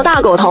是要的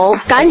大狗头！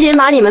赶紧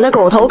把你们的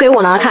狗头给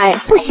我拿开！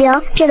不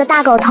行，这个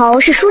大狗头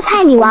是蔬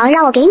菜女王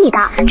让我给你的，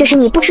这是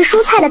你不吃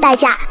蔬菜的代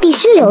价，必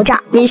须留着。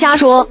你瞎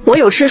说，我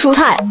有吃蔬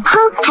菜。哼，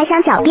还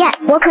想狡辩？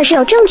我可是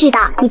有证据的，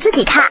你自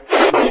己看。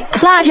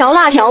辣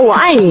条，我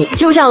爱你，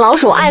就像老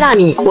鼠爱大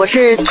米，我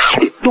吃。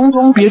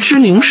东别吃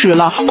零食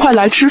了，快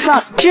来吃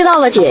饭。知道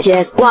了，姐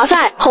姐。哇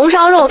塞，红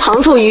烧肉、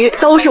糖醋鱼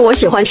都是我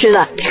喜欢吃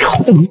的。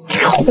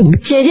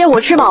姐姐，我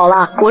吃饱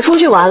了，我出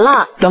去玩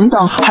了。等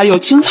等，还有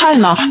青菜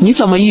呢，你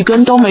怎么一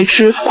根都没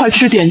吃？快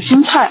吃点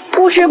青菜。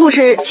不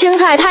吃，青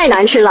菜太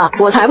难吃了，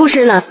我才不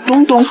吃呢。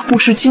东，不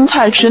吃青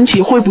菜身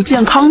体会不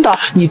健康的，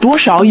你多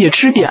少也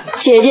吃点。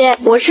姐姐，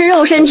我吃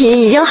肉身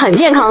体已经很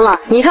健康了，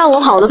你看我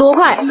跑得多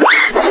快。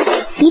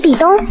比比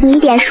东，你一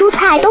点蔬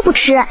菜都不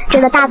吃，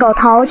这个大狗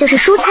头就是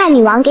蔬菜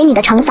女王给你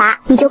的惩罚，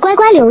你就乖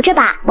乖留着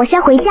吧，我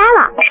先回家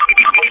了。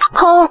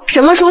哼，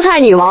什么蔬菜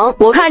女王，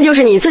我看就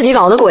是你自己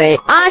搞的鬼。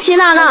阿西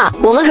娜娜，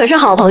我们可是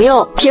好朋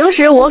友，平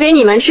时我给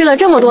你们吃了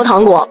这么多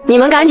糖果，你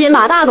们赶紧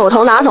把大狗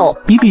头拿走。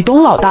比比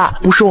东老大，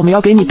不是我们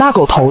要给你大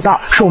狗头的，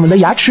是我们的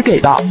牙齿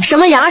给的。什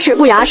么牙齿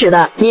不牙齿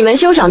的，你们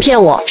休想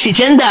骗我。是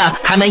真的，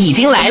他们已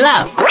经来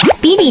了。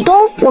比比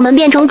东，我们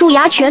变成蛀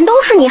牙全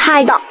都是你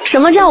害的。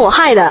什么叫我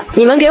害的？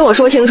你们给我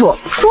说清楚。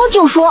说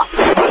就说。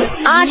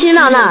阿西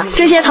娜娜，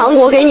这些糖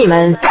果给你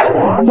们。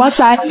哇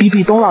塞，比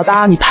比东老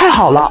大，你太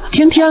好了，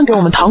天天给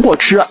我们糖果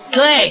吃。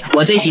对，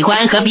我最喜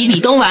欢和比比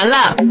东玩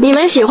了。你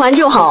们喜欢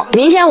就好，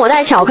明天我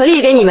带巧克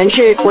力给你们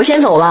吃，我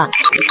先走了。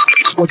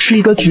我吃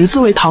一个橘子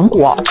味糖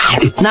果。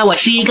那我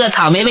吃一个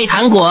草莓味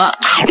糖果，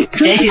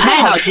真是太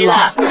好吃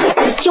了。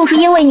就是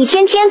因为你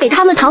天天给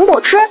他们糖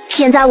果吃，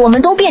现在我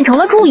们都变成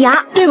了蛀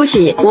牙。对不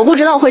起，我不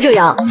知道会这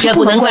样。这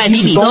不能怪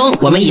比比东，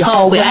我们以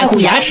后会爱护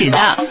牙齿的。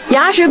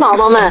牙齿宝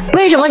宝们，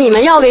为什么你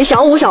们要给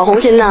小五小红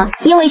心呢？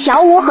因为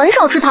小五很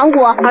少吃糖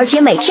果，而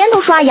且每天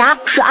都刷牙，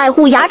是爱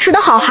护牙齿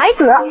的好孩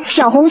子。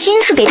小红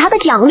心是给他的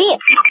奖励。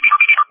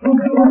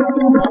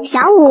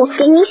小五，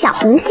给你小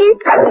红心。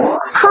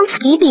哼，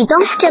比比东，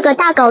这个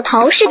大狗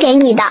头是给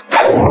你的。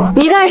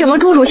你干什么，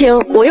朱竹清？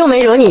我又没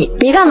惹你，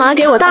你干嘛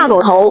给我大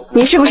狗头？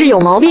你是不是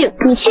有毛病？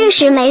你确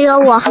实没惹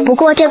我，不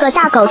过这个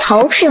大狗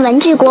头是文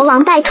具国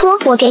王拜托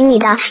我给你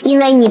的，因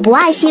为你不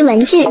爱惜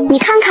文具。你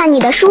看看你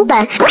的书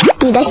本、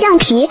你的橡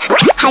皮，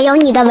还有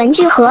你的文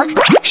具盒，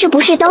是不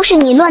是都是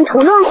你乱涂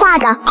乱画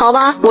的？好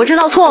吧，我知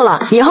道错了，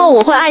以后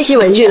我会爱惜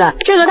文具的。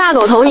这个大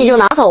狗头你就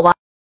拿走吧。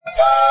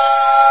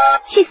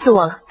气死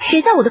我了！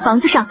谁在我的房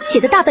子上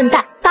写的大笨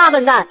蛋？大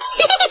笨蛋！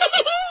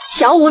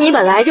小五，你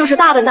本来就是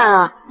大笨蛋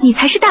啊！你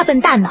才是大笨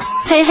蛋呢！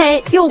嘿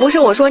嘿，又不是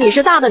我说你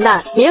是大笨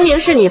蛋，明明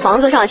是你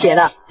房子上写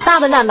的。大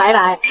笨蛋，拜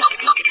拜！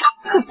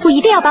哼，我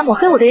一定要把抹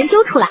黑我的人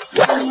揪出来。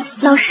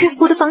老师，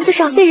我的房子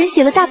上被人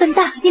写了大笨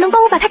蛋，你能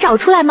帮我把他找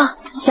出来吗？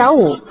小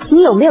五，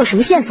你有没有什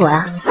么线索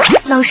啊？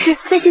老师，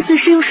那些字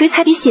是用水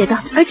彩笔写的，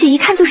而且一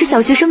看就是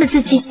小学生的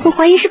字迹，我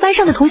怀疑是班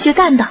上的同学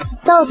干的。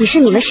到底是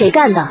你们谁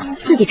干的？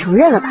自己承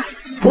认了吧？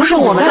不是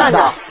我们干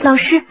的。老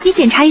师，你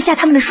检查一下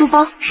他们的书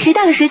包，谁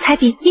带了水彩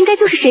笔，应该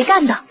就是谁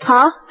干的。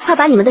好，快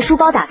把你们的书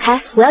包打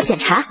开，我要检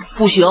查。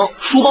不行，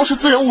书包是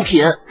私人物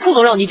品，不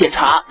能让你检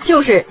查。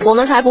就是，我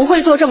们才不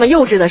会做这么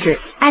幼稚的事。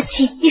阿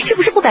七，你是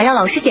不是不敢让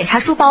老师检查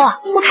书包啊？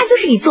我看就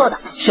是你做的。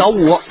小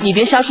五，你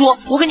别瞎说，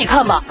我给你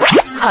看吧。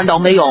看到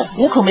没有，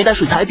我可没带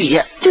水彩笔。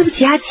对不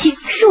起，阿七，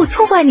是我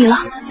错怪你了。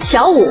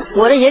小五，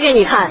我的也给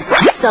你看，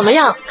怎么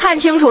样？看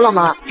清楚了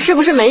吗？是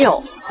不是没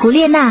有？胡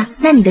列娜，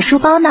那你的书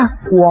包呢？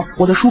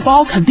我的书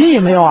包肯定也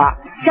没有啊。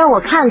让我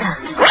看看。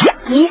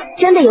咦，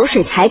真的有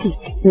水彩笔。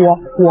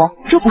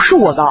这不是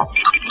我的。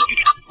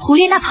胡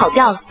列娜跑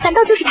掉了，难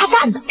道就是她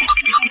干的？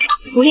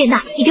胡列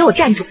娜，你给我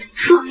站住！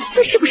说，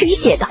字是不是你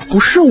写的？不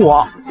是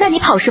我。那你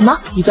跑什么？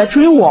你在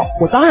追我，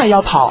我当然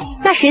要跑。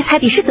那水彩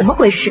笔是怎么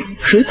回事？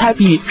水彩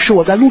笔是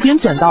我在路边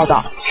捡到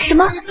的。什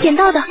么？捡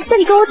到的？那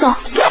你跟我走。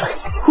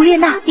胡列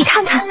娜，你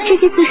看看这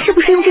些字是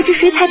不是用这支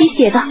水彩笔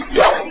写的？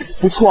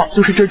不错，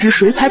就是这支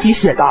水彩笔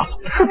写的。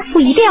哼，我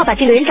一定要把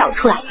这个人找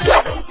出来。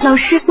老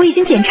师，我已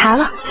经检查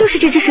了，就是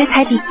这支水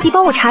彩笔，你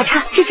帮我查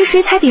查这支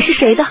水彩笔是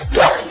谁的？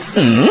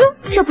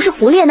这不是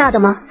胡列娜的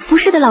吗？不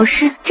是的，老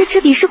师，这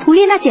支笔是胡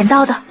列娜捡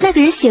到的，那个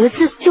人写了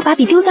字就把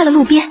笔丢在了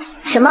路边。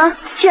什么？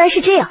居然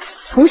是这样！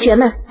同学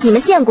们，你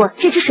们见过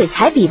这支水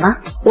彩笔吗？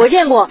我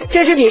见过，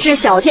这支笔是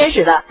小天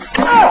使的。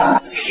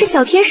是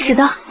小天使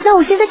的？那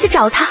我现在去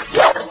找他。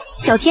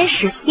小天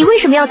使，你为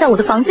什么要在我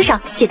的房子上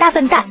写大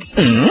笨蛋？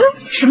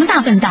什么大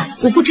笨蛋？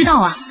我不知道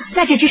啊。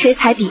那这支水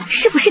彩笔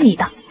是不是你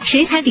的？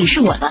水彩笔是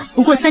我的，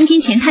不过3天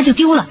前它就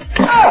丢了。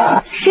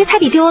水彩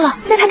笔丢了？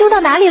那它丢到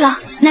哪里了？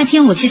那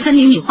天我去森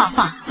林里画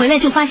画，回来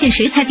就发现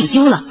水彩笔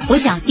丢了，我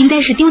想应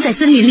该是丢在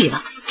森林里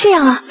了。这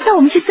样啊，那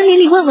我们去森林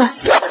里问问。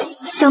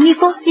小蜜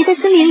蜂，你在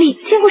森林里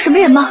见过什么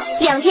人吗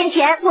？2天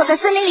前我在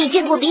森林里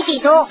见过比比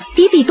东。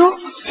比比东，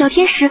小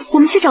天使，我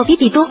们去找比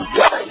比东。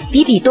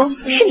比比东，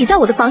是你在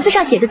我的房子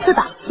上写的字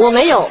吧？我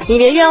没有，你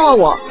别冤枉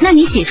我。那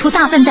你写出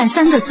大笨蛋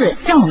3个字，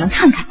让我们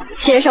看看。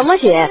写什么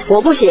写？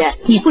我不写。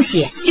你不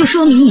写，就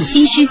说明你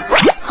心虚。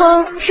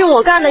哼，是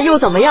我干的又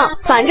怎么样？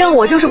反正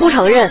我就是不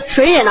承认，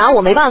谁也拿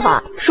我没办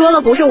法。说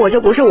了不是我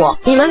就不是我，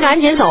你们赶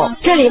紧走，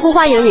这里不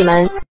欢迎你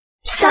们。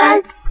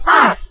3、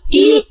2、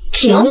1，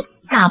停！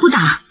打不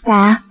打？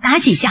打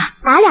几下？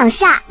打2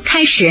下。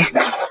开始。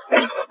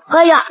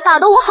哎呀，打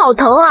得我好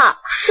疼啊！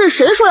是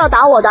谁说要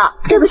打我的？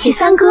对不起，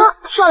三哥。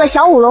算了，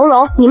小舞蓉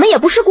蓉，你们也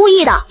不是故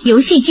意的。游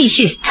戏继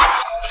续。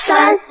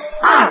3、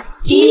2、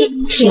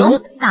1，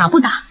停！打不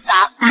打？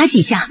打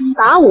几下？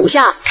打5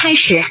下。开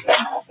始。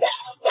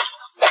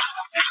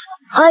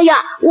哎呀，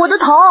我的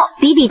头！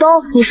比比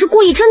东，你是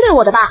故意针对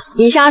我的吧？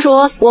你瞎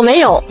说，我没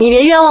有，你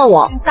别冤枉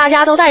我。大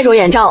家都戴着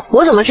眼罩，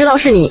我怎么知道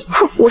是你？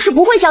哼，我是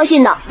不会相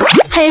信的。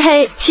嘿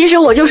嘿，其实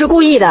我就是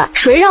故意的，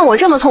谁让我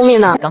这么聪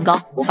明呢？刚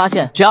刚我发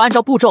现，只要按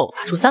照步骤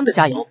打出3个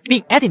加油，并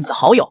add 你的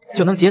好友，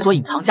就能解锁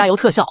隐藏加油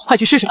特效，快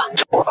去试试吧。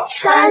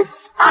3、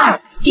2、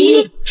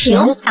1，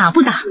停！打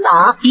不打？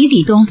打。比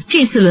比东，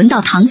这次轮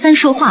到唐三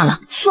说话了。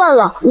算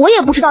了，我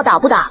也不知道打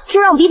不打，就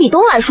让比比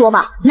东来说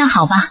吧。那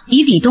好吧，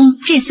比比东，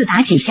这次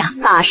打几下？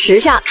打10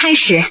下。开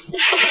始。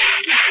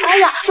哎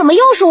呀，怎么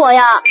又是我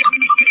呀？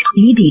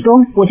比比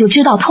东，我就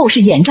知道透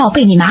视眼罩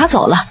被你拿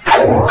走了。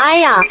哎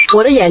呀，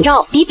我的眼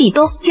罩！比比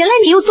东，原来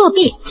你又作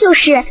弊！就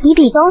是比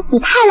比东，你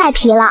太赖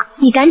皮了！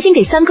你赶紧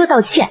给三哥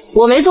道歉！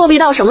我没作弊，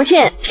道什么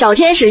歉？小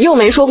天使又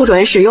没说不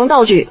准使用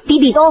道具。比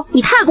比东，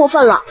你太过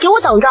分了！给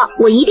我等着，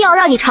我一定要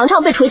让你尝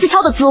尝被锤子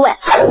敲的滋味。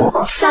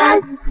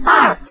3、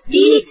2、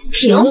1，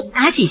停！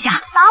打几下？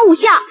打5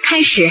下。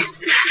开始。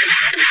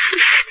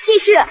继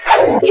续。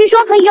据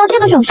说可以用这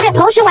个手势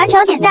同时完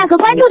成点赞和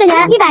关注的人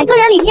，100个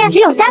人里面只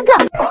有3个。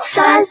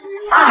3、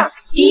2、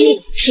1，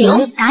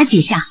停！打几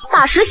下？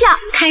打10下。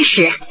开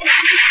始。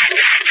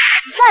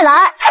再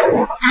来。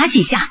打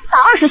几下？打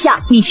20下。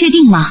你确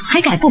定吗？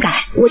还改不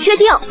改？我确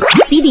定。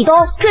比比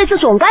东，这次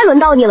总该轮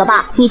到你了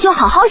吧？你就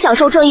好好享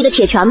受正义的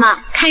铁拳吧。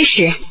开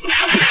始。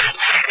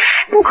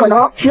不可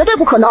能，绝对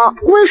不可能！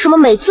为什么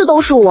每次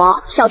都是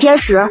我？小天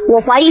使，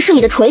我怀疑是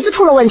你的锤子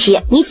出了问题，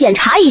你检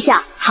查一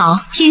下。好，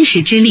天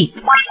使之力。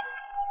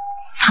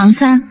唐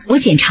三，我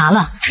检查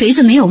了，锤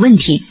子没有问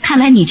题，看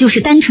来你就是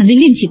单纯的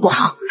运气不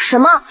好。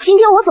什么？今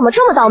天我怎么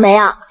这么倒霉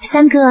啊？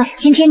三哥，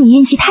今天你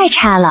运气太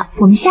差了，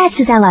我们下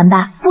次再玩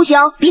吧。不行，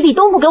比比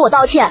东不给我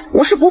道歉，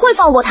我是不会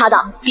放过他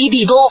的。比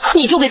比东，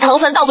你就给唐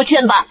三道个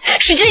歉吧，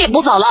时间也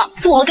不早了，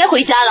我们该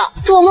回家了。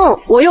做梦，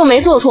我又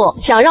没做错，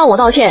想让我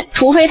道歉，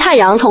除非太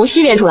阳从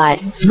西边出来。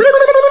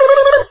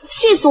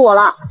气死我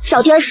了！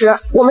小天使，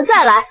我们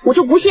再来，我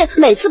就不信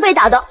每次被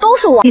打的都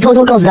是我。偷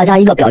偷告诉大家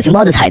一个表情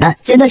包的彩蛋，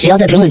现在只要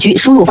在评论区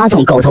输入发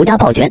送狗头加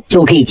抱拳，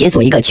就可以解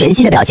锁一个全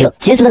新的表情，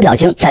解锁的表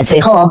情在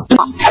最后哦。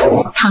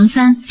唐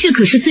三，这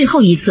可是最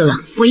后一次了，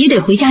我也得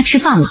回家吃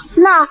饭了。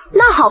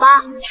那好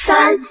吧。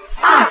3、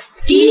2、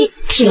1，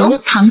停！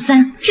唐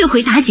三，这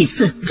回打几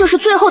次？这是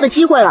最后的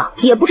机会了，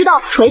也不知道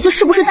锤子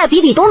是不是在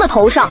比比东的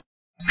头上。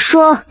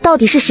说，到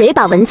底是谁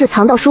把蚊子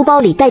藏到书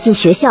包里带进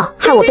学校，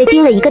害我被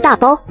叮了一个大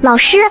包？老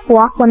师，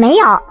我没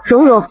有。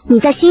蓉蓉，你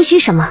在心虚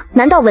什么？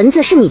难道蚊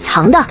子是你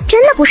藏的？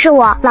真的不是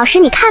我，老师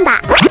你看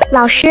吧。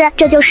老师，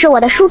这就是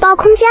我的书包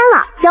空间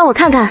了。让我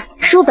看看，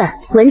书本、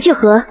文具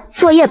盒、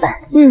作业本。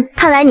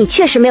看来你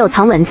确实没有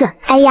藏蚊子。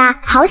哎呀，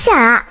好险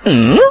啊！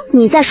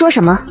你在说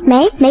什么？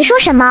没说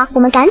什么，我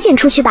们赶紧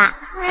出去吧。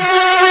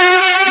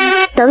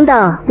等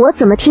等，我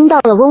怎么听到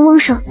了嗡嗡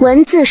声？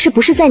蚊子是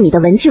不是在你的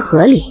文具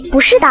盒里？不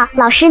是的，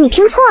老师你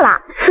听错了。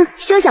哼，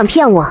休想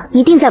骗我，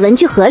一定在文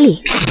具盒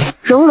里。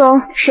蓉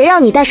蓉，谁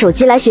让你带手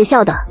机来学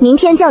校的？明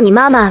天叫你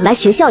妈妈来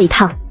学校一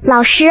趟。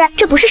老师，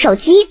这不是手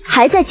机，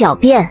还在狡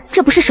辩，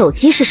这不是手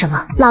机是什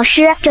么？老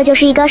师，这就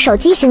是一个手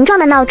机形状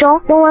的闹钟，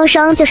嗡嗡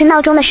声就是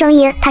闹钟的声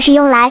音，它是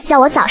用来叫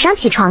我早上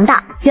起床的。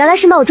原来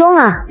是闹钟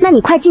啊，那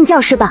你快进教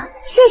室吧。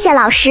谢谢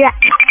老师。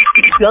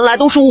原来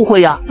都是误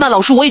会呀，那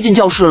老师我也进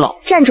教室了。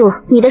站住，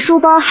你的书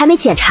包还没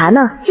检查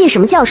呢，进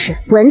什么教室？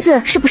蚊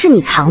子是不是你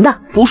藏的？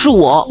不是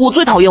我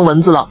最讨厌蚊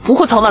子了，不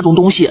会藏那种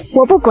东西。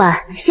我不管，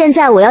现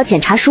在我要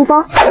检查书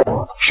包。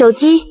手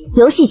机、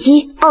游戏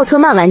机、奥特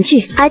曼玩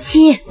具。阿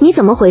七，你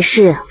怎么回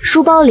事？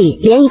书包里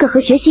连一个和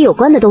学习有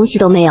关的东西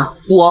都没有。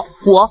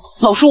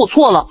老师我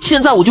错了，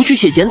现在我就去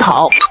写检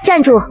讨。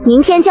站住，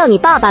明天叫你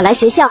爸爸来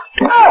学校。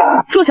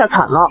这下惨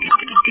了。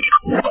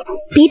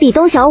比比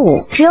东、小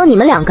舞，只有你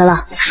们两个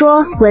了。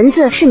说蚊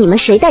子是你们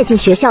谁带进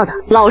学校的？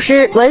老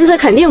师，蚊子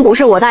肯定不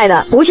是我带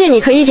的，不信你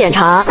可以检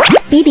查。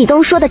比比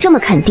东说的这么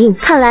肯定，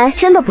看来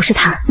真的不是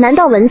他。难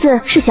道蚊子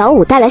是小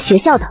舞带来学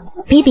校的？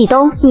比比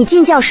东，你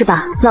进教室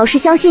吧，老师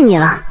相信你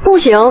了。不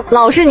行，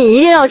老师你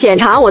一定要检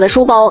查我的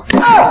书包。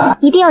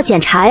一定要检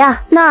查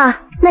呀？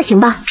那行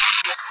吧。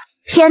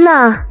天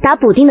哪，打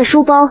补丁的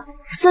书包，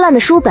撕烂的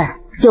书本，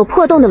有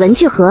破洞的文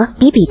具盒，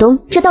比比东，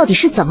这到底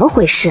是怎么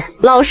回事？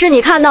老师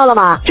你看到了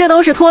吧，这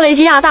都是托雷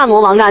基亚大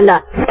魔王干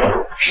的。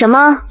什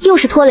么？又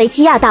是托雷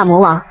基亚大魔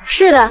王？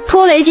是的，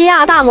托雷基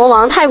亚大魔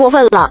王太过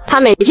分了，他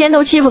每天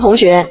都欺负同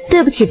学。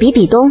对不起，比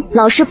比东，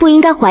老师不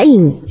应该怀疑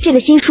你，这个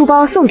新书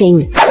包送给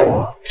你。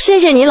谢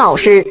谢你，老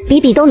师。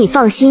比比东，你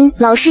放心，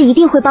老师一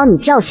定会帮你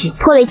教训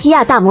托雷基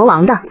亚大魔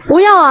王的。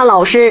不要啊，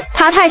老师，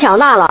他太强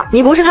大了，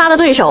你不是他的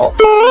对手。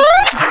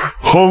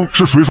哼，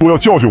是谁说要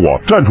教训我？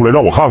站出来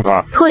让我看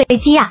看。托雷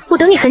基亚，我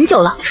等你很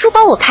久了，书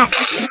包我开。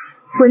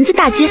蚊子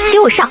大军，给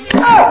我上！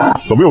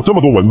怎么有这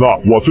么多蚊子？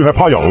我最害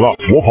怕痒了，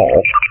我跑。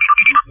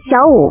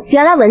小舞，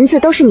原来蚊子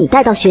都是你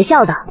带到学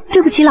校的。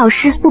对不起老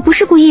师，我不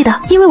是故意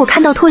的，因为我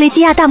看到托雷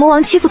基亚大魔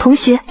王欺负同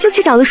学，就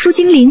去找了书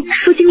精灵，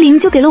书精灵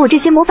就给了我这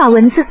些魔法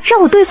蚊子，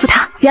让我对付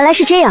他。原来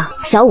是这样，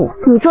小舞，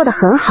你做得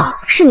很好，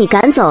是你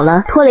赶走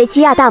了托雷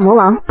基亚大魔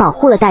王，保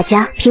护了大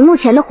家，屏幕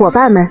前的伙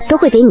伴们都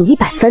会给你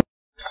100分。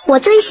我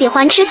最喜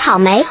欢吃草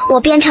莓，我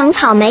变成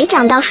草莓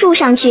长到树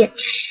上去。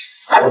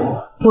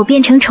我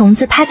变成虫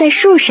子趴在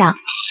树上。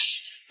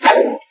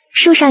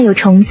树上有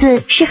虫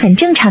子是很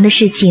正常的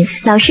事情，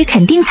老师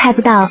肯定猜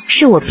不到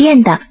是我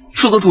变的。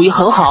这个主意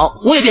很好，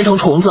我也变成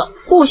虫子。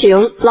不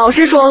行，老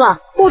师说了，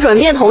不准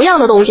变同样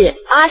的东西。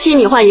阿七，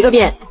你换一个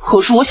变。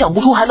可是我想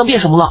不出还能变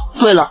什么了。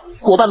对了，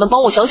伙伴们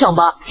帮我想想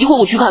吧，一会儿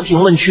我去看评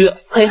论区。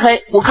嘿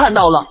嘿，我看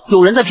到了，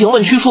有人在评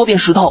论区说变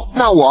石头，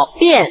那我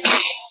变。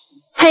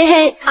嘿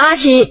嘿，阿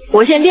七，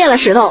我先变了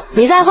石头，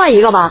你再换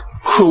一个吧。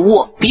可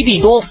恶，比比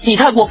东，你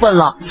太过分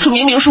了，这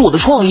明明是我的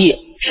创意。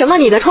什么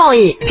你的创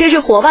意？这是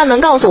伙伴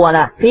们告诉我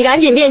的，你赶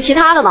紧变其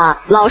他的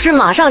吧，老师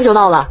马上就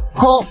到了。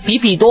哼，比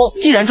比东，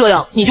既然这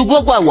样，你就不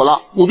要怪我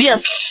了，我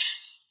变。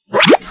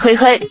嘿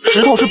嘿，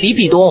石头是比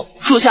比东，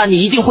这下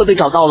你一定会被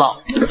找到了。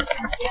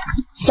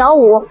小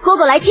舞，哥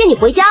哥来接你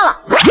回家了。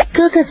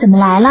哥哥怎么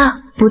来了？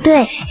不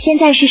对，现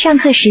在是上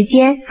课时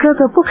间，哥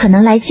哥不可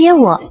能来接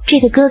我，这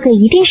个哥哥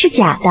一定是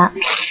假的。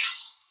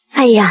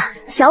哎呀，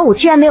小舞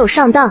居然没有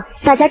上当，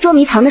大家捉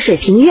迷藏的水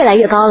平越来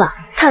越高了，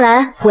看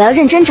来我要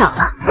认真找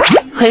了。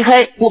嘿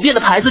嘿，我变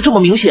的牌子这么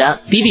明显，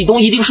比比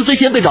东一定是最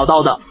先被找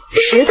到的。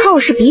石头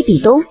是比比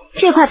东，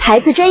这块牌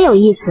子真有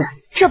意思，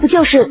这不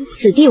就是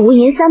此地无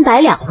银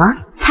300两吗？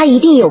他一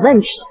定有问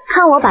题，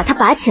看我把它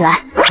拔起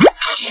来。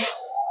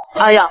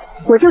哎呀，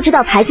我就知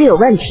道牌子有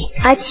问题。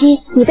阿七，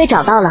你被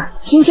找到了，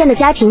今天的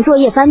家庭作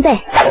业翻倍，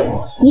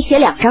你写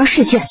2张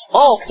试卷。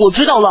哦，我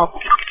知道了。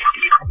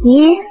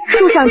咦，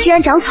树上居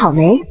然长草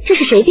莓，这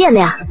是谁变的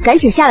呀？赶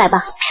紧下来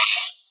吧。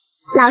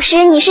老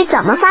师，你是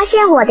怎么发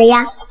现我的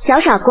呀？小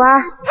傻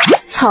瓜，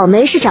草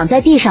莓是长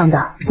在地上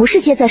的，不是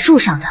结在树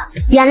上的。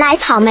原来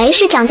草莓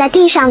是长在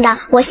地上的，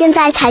我现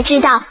在才知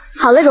道。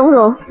好了，蓉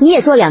蓉，你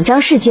也做2张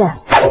试卷，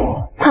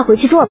快回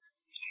去做吧。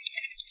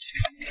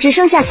只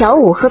剩下小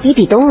舞和比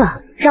比东了，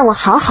让我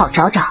好好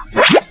找找。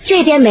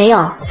这边没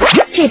有，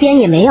这边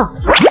也没有。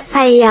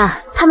哎呀，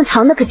他们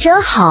藏的可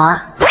真好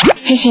啊！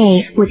嘿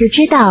嘿，我就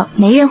知道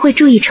没人会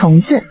注意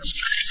虫子。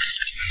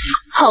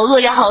好饿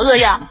呀，好饿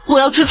呀！我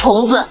要吃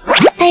虫子。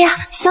哎呀，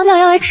小鸟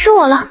要来吃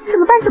我了，怎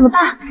么办？怎么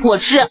办？我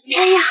吃。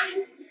哎呀，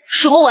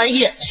什么玩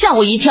意？吓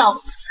我一跳！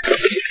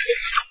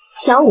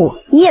小舞，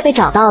你也被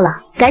找到了，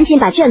赶紧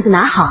把卷子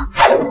拿好。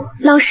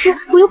老师，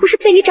我又不是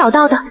被你找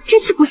到的，这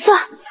次不算。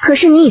可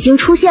是你已经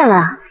出现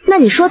了，那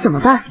你说怎么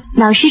办？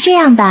老师，这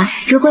样吧，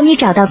如果你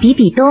找到比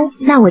比东，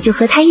那我就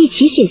和他一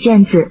起写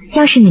卷子；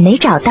要是你没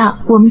找到，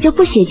我们就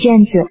不写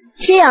卷子。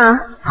这样啊，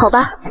好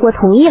吧，我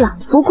同意了。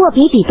不过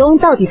比比东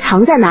到底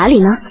藏在哪里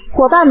呢？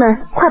伙伴们，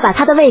快把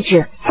他的位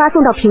置发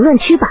送到评论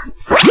区吧。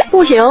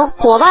不行，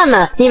伙伴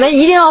们，你们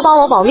一定要帮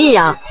我保密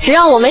呀！只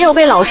要我没有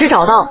被老师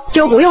找到，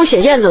就不用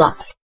写卷子了。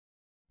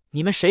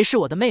你们谁是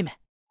我的妹妹？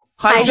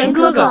海神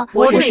哥哥，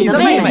我是你的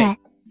妹妹。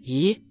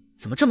咦，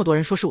怎么这么多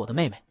人说是我的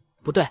妹妹？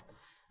不对，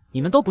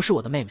你们都不是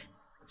我的妹妹。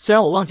虽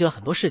然我忘记了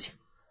很多事情，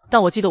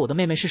但我记得我的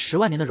妹妹是10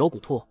万年的柔骨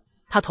兔，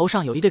她头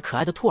上有一对可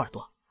爱的兔耳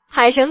朵。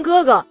海神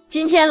哥哥，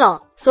今天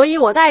冷，所以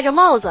我戴着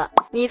帽子。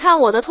你看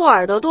我的兔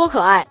耳朵多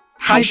可爱。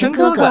海神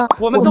哥哥，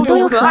我们都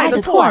有可爱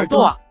的兔耳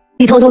朵。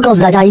偷偷告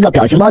诉大家一个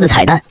表情包的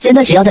彩蛋，现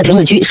在只要在评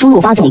论区输入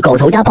发送狗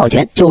头加抱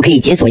拳，就可以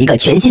解锁一个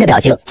全新的表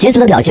情，解锁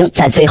的表情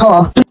在最后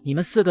哦。你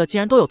们4个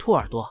竟然都有兔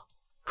耳朵，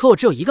可我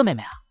只有一个妹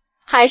妹啊！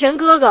海神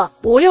哥哥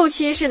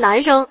，567是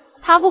男生，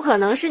他不可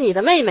能是你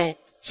的妹妹。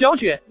小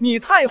雪，你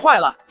太坏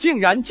了，竟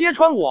然揭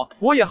穿我！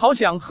我也好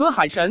想和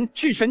海神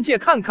去神界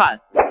看看。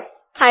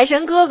海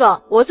神哥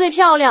哥，我最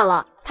漂亮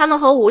了，他们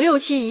和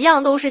567一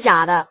样都是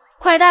假的，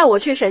快带我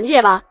去神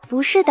界吧。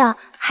不是的，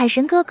海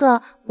神哥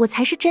哥，我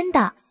才是真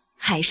的。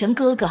海神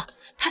哥哥，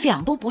他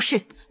俩都不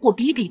是，我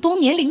比比东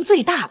年龄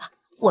最大了，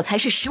我才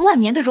是10万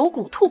年的柔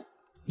骨兔。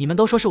你们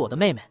都说是我的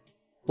妹妹，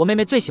我妹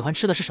妹最喜欢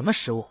吃的是什么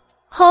食物？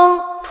哼，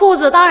兔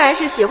子当然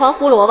是喜欢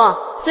胡萝卜，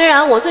虽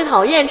然我最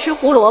讨厌吃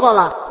胡萝卜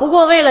了，不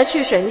过为了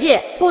去神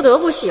界，不得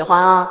不喜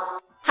欢啊。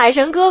海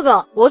神哥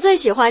哥，我最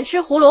喜欢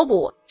吃胡萝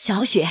卜。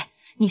小雪，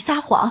你撒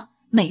谎，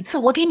每次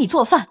我给你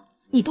做饭，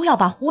你都要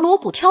把胡萝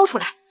卜挑出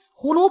来，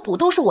胡萝卜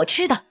都是我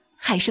吃的。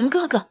海神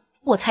哥哥，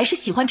我才是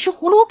喜欢吃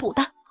胡萝卜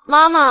的。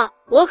妈妈，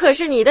我可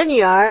是你的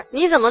女儿，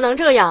你怎么能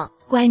这样？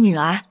乖女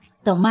儿，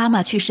等妈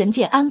妈去神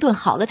界安顿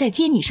好了再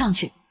接你上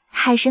去。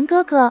海神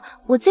哥哥，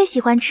我最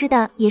喜欢吃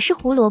的也是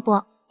胡萝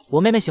卜。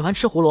我妹妹喜欢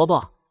吃胡萝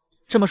卜，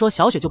这么说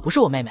小雪就不是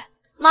我妹妹。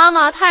妈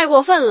妈太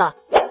过分了。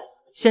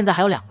现在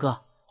还有2个，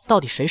到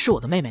底谁是我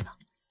的妹妹呢？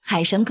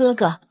海神哥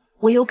哥，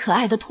我有可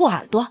爱的兔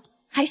耳朵，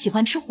还喜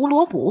欢吃胡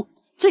萝卜，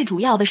最主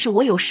要的是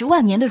我有10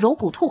万年的柔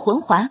骨兔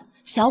魂环。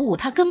小五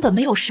他根本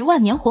没有10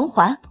万年魂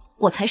环，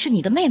我才是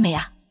你的妹妹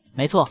啊。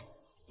没错，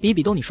比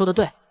比东你说的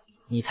对，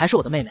你才是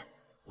我的妹妹。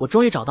我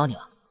终于找到你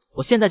了，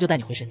我现在就带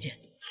你回神界。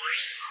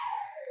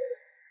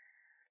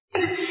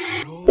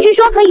据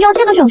说可以用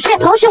这个手势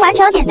同时完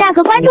成点赞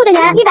和关注的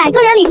人，100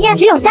个人里面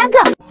只有3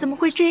个。怎么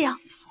会这样？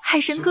海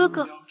神哥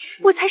哥，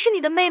我才是你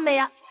的妹妹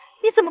呀！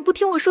你怎么不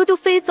听我说就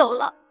飞走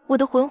了？我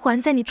的魂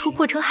环在你突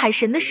破成海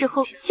神的时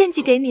候献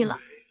祭给你了，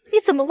你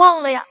怎么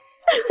忘了呀？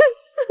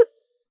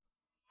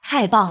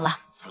太棒了，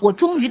我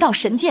终于到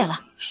神界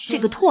了。这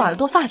个兔耳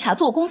朵发卡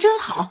做工真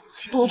好，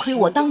多亏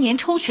我当年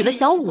抽取了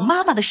小五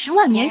妈妈的10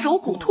万年柔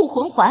骨兔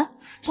魂环，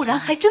不然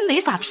还真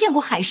没法骗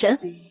过海神。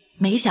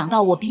没想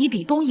到我比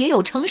比东也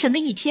有成神的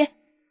一天。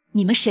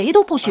你们谁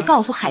都不许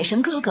告诉海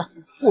神哥哥，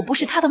我不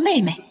是他的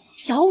妹妹，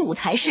小五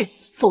才是，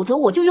否则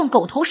我就用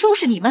狗头收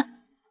拾你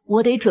们。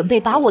我得准备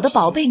把我的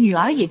宝贝女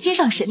儿也接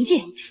上神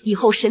界，以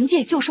后神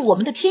界就是我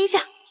们的天下。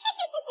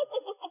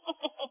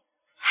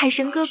海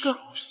神哥哥，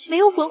没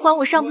有魂环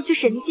我上不去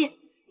神界，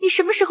你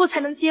什么时候才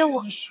能接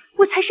我？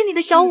我才是你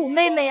的小五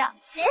妹妹呀！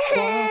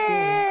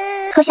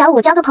和小五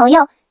交个朋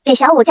友，给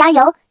小五加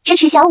油，支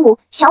持小五，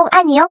小五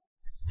爱你哦。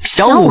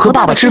小五和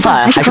爸爸吃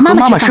饭还是和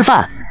妈妈吃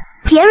饭？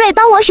杰瑞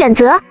帮我选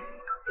择。哇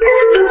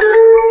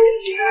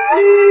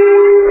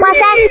塞，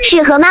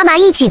是和妈妈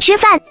一起吃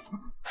饭。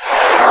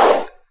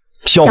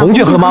小红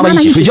雀和妈妈一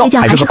起睡觉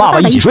还是和爸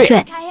爸一起睡？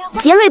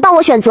杰瑞帮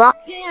我选择。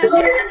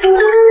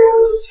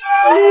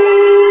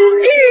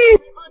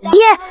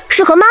耶，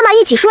是和妈妈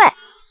一起睡。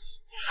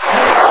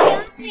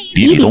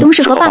比比东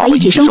是和爸爸一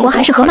起生活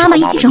还是和妈妈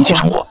一起生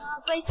活？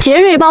杰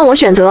瑞帮我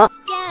选择。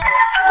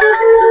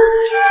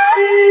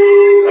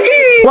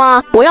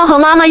哇，我要和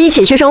妈妈一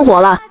起去生活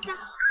了。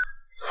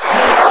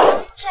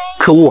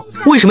可恶，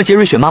为什么杰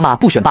瑞选妈妈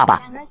不选爸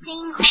爸？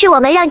是我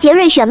们让杰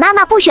瑞选妈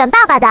妈不选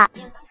爸爸的。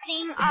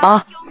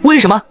啊？为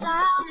什么？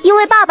因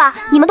为爸爸，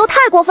你们都太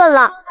过分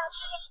了。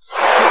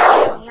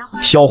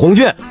小红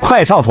雀，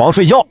快上床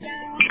睡觉。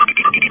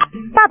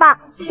爸爸，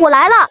我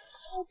来了。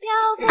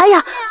哎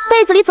呀，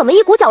被子里怎么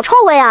一股脚臭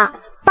味啊？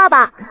爸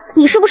爸，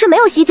你是不是没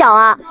有洗脚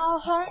啊？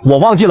我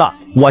忘记了，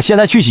我现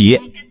在去洗。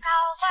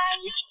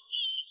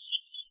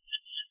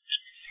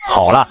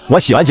好了，我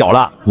洗完脚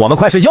了，我们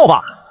快睡觉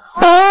吧。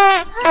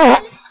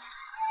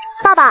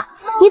爸爸，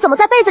你怎么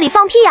在被子里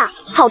放屁呀？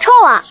好臭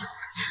啊！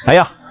哎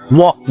呀，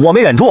我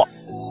没忍住。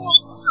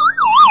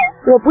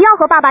我不要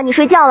和爸爸你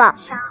睡觉了。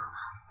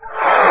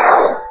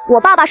我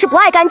爸爸是不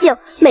爱干净，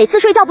每次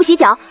睡觉不洗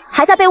脚，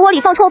还在被窝里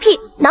放臭屁，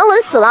难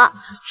闻死了。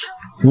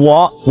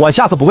我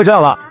下次不会这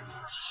样了。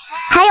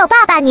还有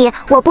爸爸你，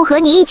我不和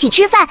你一起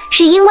吃饭，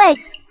是因为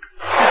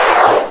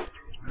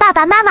爸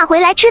爸妈妈回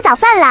来吃早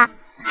饭啦。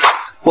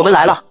我们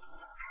来了。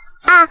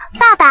啊，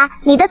爸爸，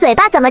你的嘴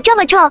巴怎么这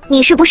么臭？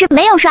你是不是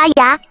没有刷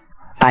牙？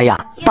哎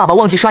呀，爸爸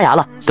忘记刷牙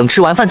了，等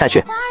吃完饭再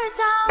去。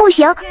不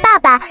行，爸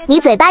爸，你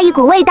嘴巴一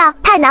股味道，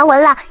太难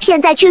闻了，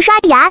现在去刷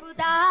牙。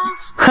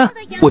哼，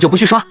我就不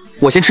去刷，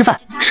我先吃饭，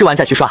吃完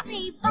再去刷。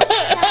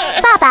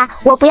爸爸，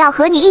我不要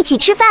和你一起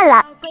吃饭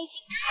了。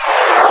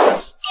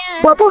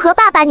我不和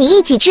爸爸你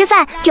一起吃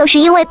饭，就是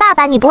因为爸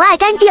爸你不爱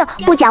干净，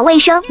不讲卫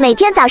生，每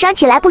天早上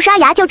起来不刷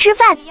牙就吃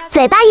饭，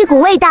嘴巴一股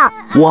味道。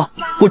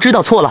我知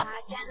道错了。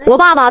我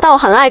爸爸倒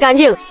很爱干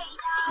净。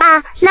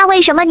啊，那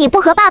为什么你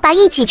不和爸爸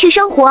一起去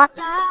生活？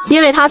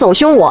因为他总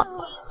凶我。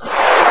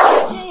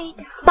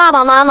爸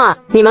爸妈妈，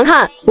你们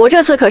看，我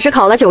这次可是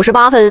考了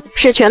98分，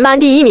是全班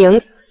第1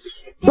名。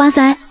哇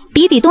塞，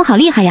比比东好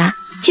厉害呀，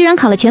居然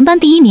考了全班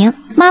第1名！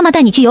妈妈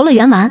带你去游乐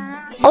园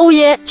玩。哦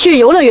耶，去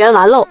游乐园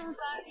玩喽！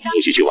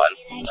游戏去玩，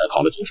才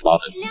考了98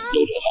分，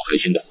有种好开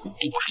心的，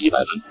又不是100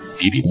分。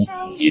比比东，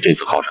你这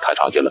次考试太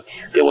差劲了，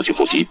给我去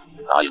复习，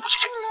哪有不行？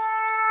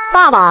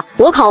爸爸，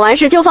我考完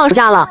试就放暑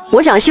假了，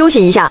我想休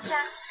息一下。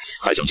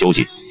还想休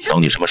息？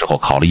等你什么时候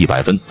考了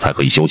100分才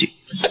可以休息？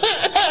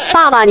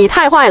爸爸，你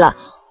太坏了！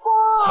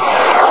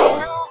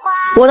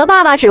我的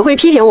爸爸只会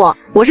批评我，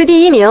我是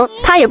第1名，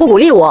他也不鼓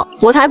励我，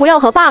我才不要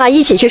和爸爸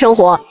一起去生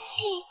活。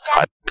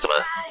孩子们，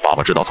爸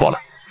爸知道错了，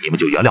你们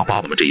就原谅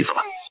爸爸们这一次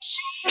吧。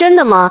真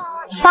的吗？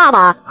爸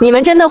爸，你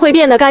们真的会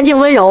变得干净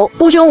温柔，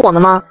不凶我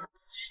们吗？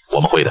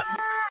我们会的。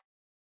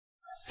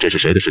这是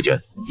谁的试卷？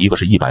一个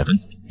是100分，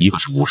一个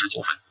是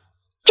59分。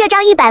这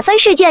张100分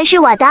试卷是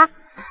我的，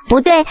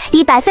不对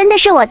，100分的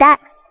是我的。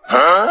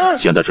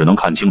现在只能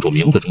看清楚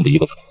名字中的一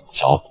个字。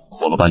小，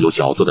我们班有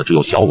小字的只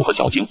有小武和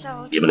小青，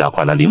你们俩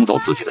快来领走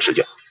自己的试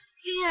卷。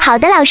好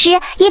的，老师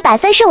，100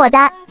分是我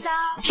的。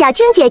小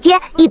青姐姐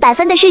，100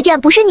分的试卷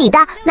不是你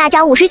的，那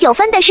张59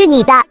分的是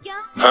你的。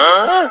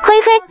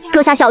嘿嘿，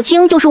这下小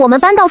青就是我们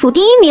班倒数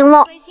第1名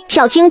了。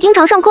小青经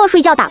常上课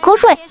睡觉打瞌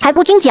睡，还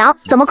不听讲，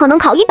怎么可能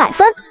考100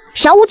分？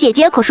小舞姐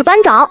姐可是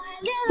班长，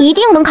一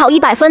定能考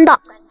100分的。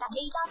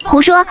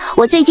胡说，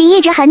我最近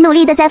一直很努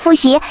力的在复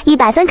习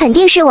，100分肯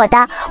定是我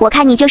的，我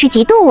看你就是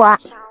嫉妒我。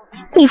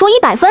你说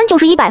100分就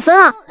是100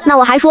分啊，那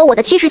我还说我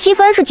的77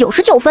分是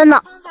99分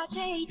呢。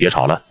别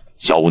吵了，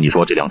小武，你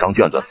说这2张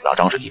卷子哪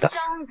张是你的？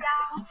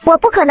我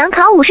不可能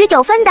考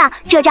59分的，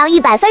这张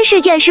100分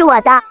试卷是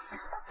我的。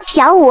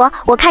小武，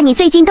我看你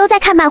最近都在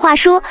看漫画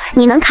书，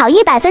你能考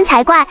100分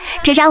才怪，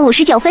这张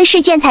59分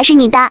试卷才是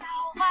你的。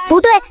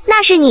不对，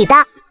那是你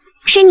的。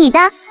是你的。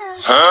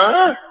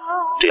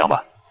这样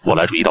吧，我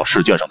来出一道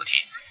试卷上的题，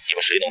你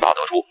们谁能答得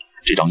出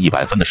这张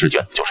100分的试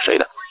卷就是谁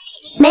的？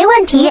没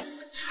问题。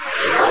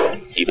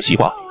一个西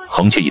瓜，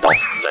横切1刀，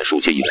再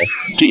竖切1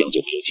刀，这样就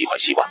会有几块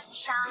西瓜。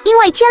因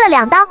为切了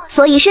2刀，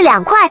所以是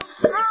2块。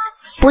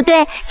不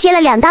对，切了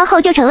2刀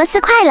后就成了4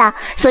块了，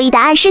所以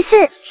答案是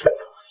4。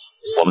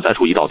我们再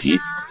出一道题，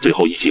最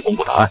后一起公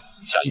布答案。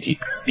下一题，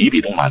比比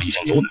东买了1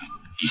箱牛奶，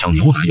一箱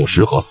牛奶有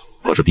10盒，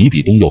可是比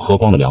比东又喝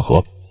光了2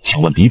盒，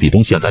请问比比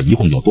东现在一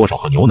共有多少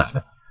盒牛奶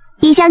呢？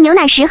一箱牛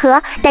奶10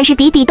盒，但是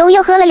比比东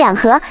又喝了2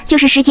盒，就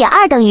是10减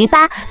2等于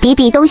8，比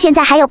比东现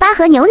在还有8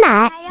盒牛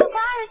奶。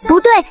不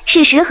对，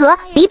是10盒，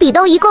比比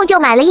东一共就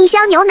买了1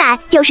箱牛奶，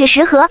就是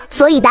10盒，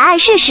所以答案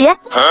是10。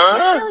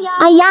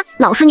哎呀，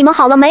老师你们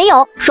好了没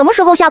有？什么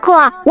时候下课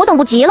啊？我等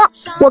不及了。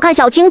我看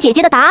小青姐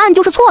姐的答案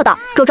就是错的，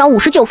这张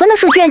59分的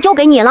试卷交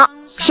给你了。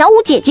小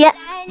舞姐姐，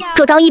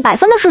这张100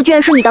分的试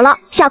卷是你的了。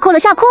下课了，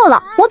下课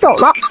了，我走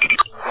了。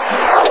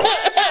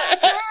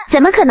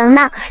怎么可能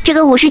呢？这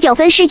个59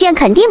分试卷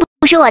肯定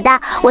不是我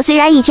的。我虽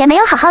然以前没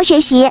有好好学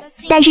习，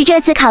但是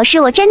这次考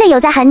试我真的有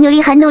在很努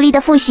力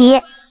的复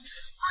习。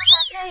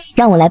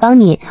让我来帮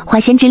你花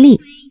先之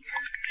力。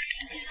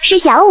是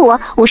小武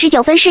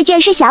，59分试卷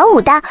是小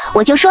武的，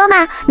我就说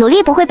嘛，努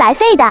力不会白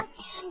费的。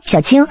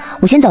小青，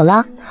我先走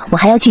了，我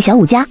还要去小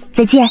武家，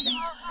再见。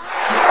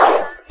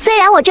虽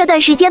然我这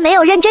段时间没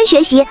有认真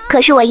学习，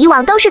可是我以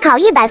往都是考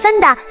100分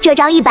的，这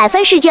张100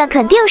分试卷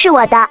肯定是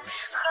我的。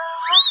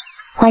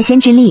花先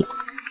之力。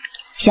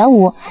小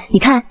武，你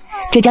看，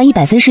这张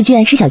100分试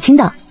卷是小青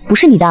的，不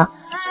是你的。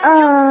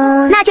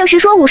那就是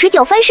说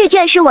59分试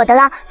卷是我的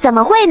了？怎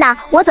么会呢？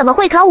我怎么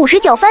会考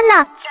59分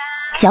呢？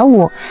小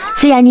武，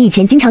虽然你以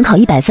前经常考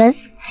100分，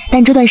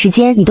但这段时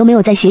间你都没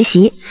有在学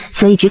习，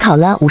所以只考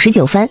了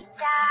59分。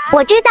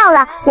我知道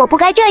了，我不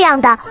该这样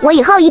的，我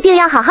以后一定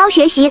要好好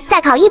学习，再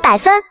考100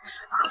分。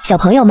小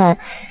朋友们，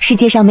世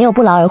界上没有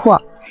不劳而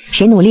获，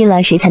谁努力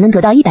了，谁才能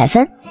得到100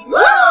分。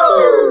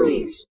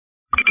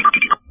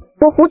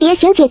我蝴蝶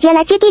形姐姐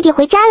来接弟弟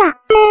回家了。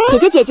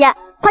姐姐，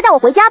快带我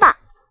回家吧。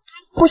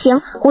不行，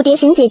蝴蝶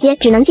形姐姐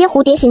只能接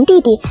蝴蝶形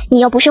弟弟，你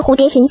又不是蝴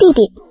蝶形弟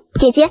弟。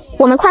姐姐，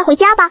我们快回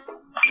家吧。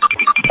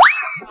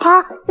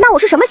啊，那我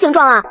是什么形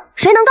状啊？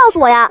谁能告诉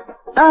我呀？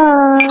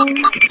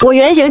我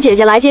圆形姐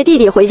姐来接弟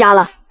弟回家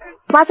了。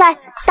哇塞，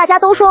大家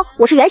都说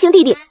我是圆形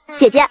弟弟，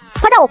姐姐，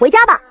快带我回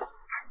家吧。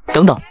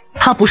等等，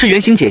她不是圆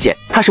形姐姐，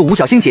她是五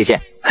角星姐姐，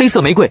黑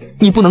色玫瑰，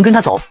你不能跟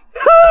她走。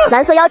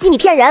蓝色妖姬，你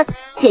骗人！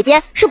姐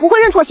姐是不会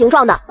认错形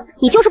状的，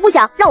你就是不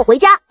想让我回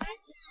家。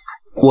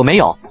我没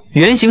有，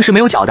圆形是没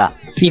有角的。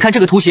你看这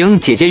个图形，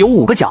姐姐有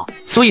5个角，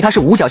所以她是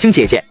五角星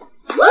姐姐。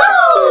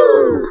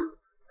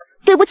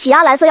对不起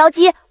啊，蓝色妖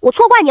姬，我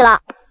错怪你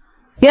了。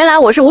原来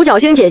我是五角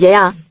星姐姐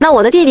呀，那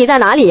我的弟弟在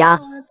哪里呀？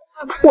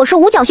我是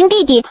五角星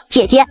弟弟，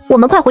姐姐，我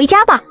们快回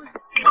家吧。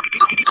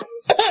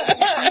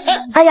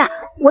哎呀，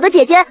我的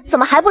姐姐怎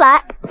么还不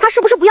来？她是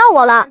不是不要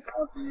我了？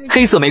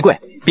黑色玫瑰，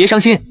别伤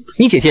心，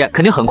你姐姐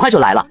肯定很快就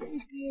来了。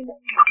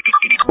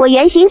我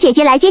圆形姐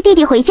姐来接弟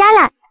弟回家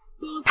了。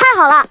太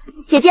好了，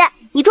姐姐，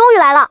你终于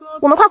来了，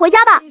我们快回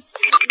家吧。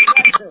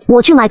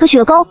我去买个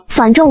雪糕，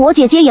反正我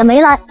姐姐也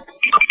没来。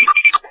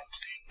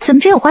怎么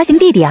只有花形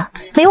弟弟啊？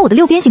没有我的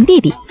六边形弟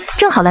弟。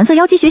正好蓝色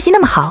妖姬学习那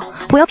么好，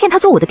我要骗他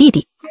做我的弟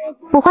弟。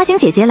我花形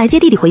姐姐来接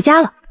弟弟回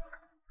家了。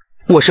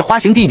我是花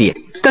形弟弟，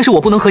但是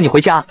我不能和你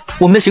回家，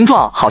我们的形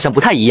状好像不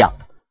太一样。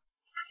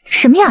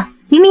什么呀？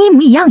明明一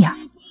模一样呀。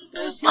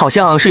好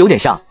像是有点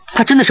像，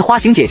她真的是花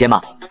形姐姐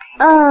吗？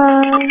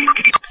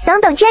等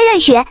等，千仞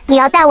雪，你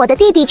要带我的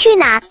弟弟去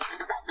哪？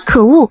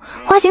可恶，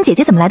花形姐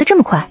姐怎么来的这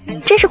么快？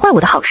真是坏我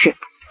的好事。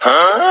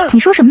你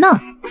说什么呢？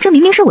这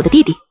明明是我的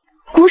弟弟。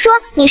胡说，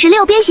你是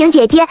六边形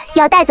姐姐，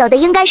要带走的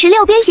应该是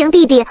六边形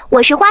弟弟。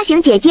我是花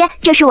形姐姐，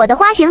这是我的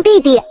花形弟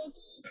弟。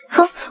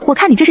哼，我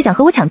看你这是想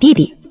和我抢弟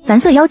弟。蓝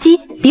色妖姬，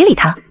别理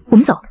他，我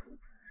们走。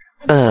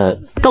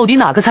到底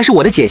哪个才是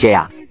我的姐姐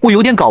呀？我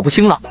有点搞不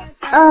清了。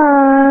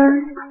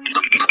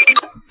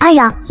哎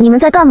呀，你们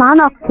在干嘛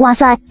呢？哇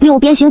塞，六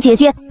边形姐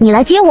姐，你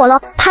来接我了，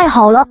太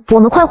好了，我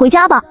们快回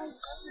家吧。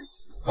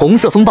红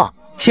色风暴，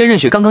千仞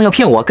雪刚刚要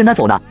骗我跟她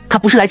走呢，她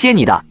不是来接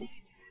你的。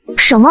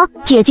什么？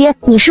姐姐，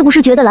你是不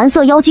是觉得蓝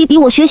色妖姬比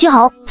我学习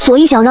好，所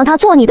以想让她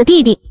做你的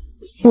弟弟？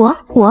我？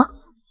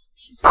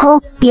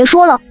哼，别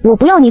说了，我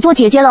不要你做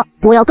姐姐了，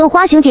我要跟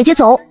花形姐姐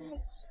走。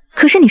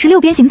可是你是六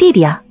边形弟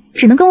弟啊，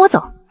只能跟我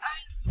走。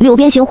六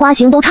边形花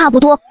形都差不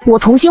多，我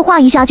重新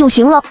画一下就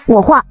行了。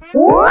我画，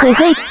嘿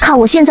嘿，看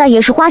我现在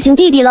也是花形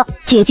弟弟了。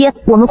姐姐，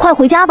我们快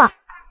回家吧。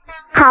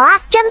好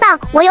啊，真棒，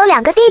我有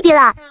2个弟弟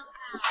了。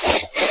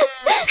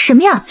什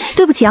么呀？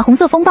对不起啊，红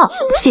色风暴，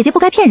姐姐不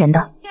该骗人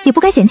的，也不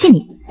该嫌弃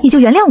你，你就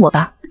原谅我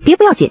吧，别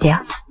不要姐姐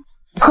啊。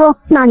哼，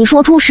那你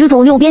说出10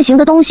种六边形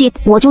的东西，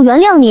我就原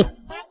谅你。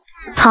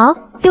好，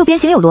六边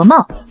形有螺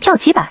帽、跳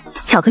棋板、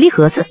巧克力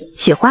盒子、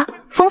雪花、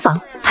蜂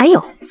房，还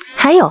有，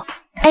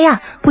哎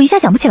呀，我一下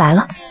想不起来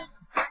了。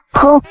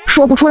哼，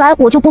说不出来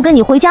我就不跟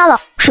你回家了。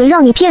谁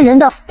让你骗人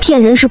的？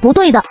骗人是不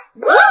对的。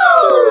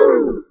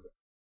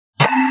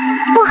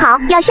不好，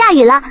要下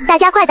雨了，大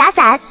家快打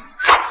伞。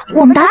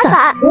我们打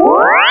伞。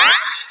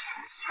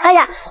哎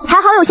呀，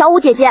还好有小舞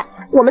姐姐，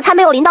我们才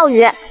没有淋到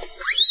雨。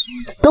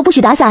都不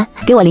许打伞，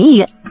给我淋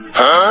雨。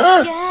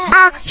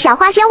啊，小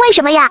花仙为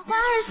什么呀？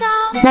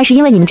那是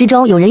因为你们之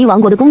中有人鱼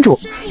王国的公主，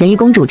人鱼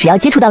公主只要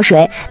接触到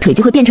水，腿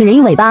就会变成人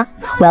鱼尾巴。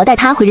我要带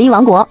她回人鱼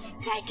王国。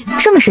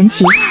这么神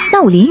奇，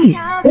那我淋雨。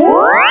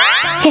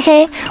嘿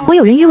嘿，我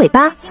有人鱼尾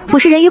巴，我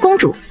是人鱼公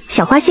主。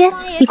小花仙，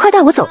你快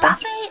带我走吧。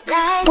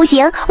不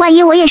行，万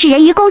一我也是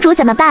人鱼公主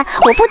怎么办？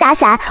我不打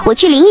伞，我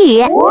去淋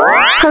雨。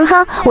哼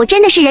哼，我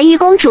真的是人鱼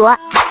公主。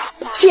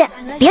切，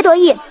别得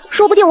意，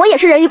说不定我也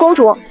是人鱼公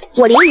主。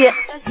我淋雨。啊，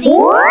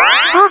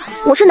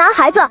我是男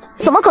孩子，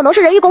怎么可能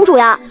是人鱼公主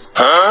呀？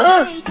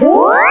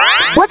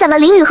我怎么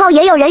淋雨后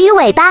也有人鱼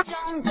尾巴？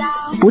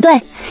不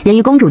对，人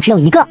鱼公主只有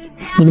一个。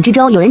你们之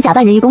中有人假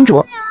扮人鱼公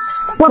主？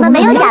我们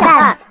没有假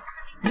扮。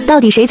到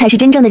底谁才是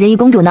真正的人鱼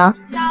公主呢？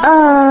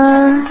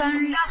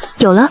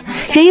有了，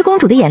人鱼公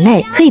主的眼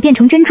泪可以变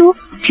成珍珠，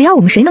只要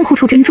我们谁能哭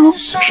出珍珠，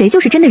谁就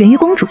是真的人鱼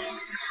公主。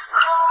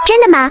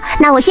真的吗？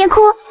那我先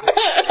哭。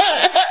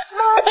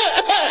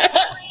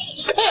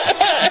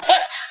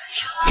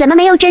怎么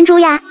没有珍珠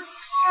呀？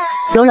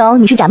蓉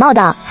蓉，你是假冒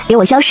的，给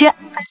我消失。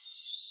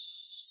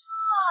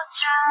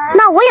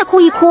那我也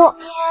哭一哭。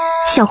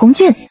小红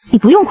俊，你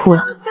不用哭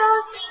了。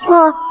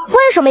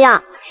为什么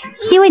呀？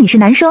因为你是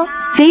男生，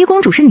人鱼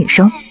公主是女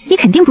生，你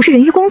肯定不是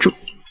人鱼公主。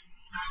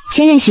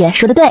千仞雪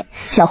说的对，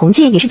小红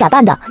俊也是假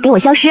扮的，给我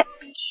消失。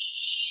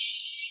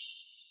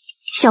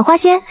小花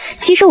仙，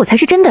其实我才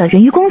是真的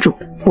人鱼公主，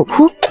我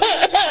哭。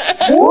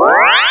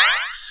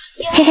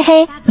嘿嘿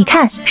嘿，你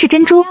看是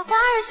珍珠。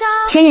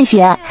千仞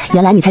雪，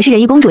原来你才是人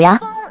鱼公主呀。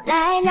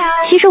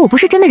其实我不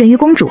是真的人鱼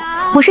公主，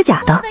我是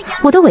假的，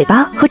我的尾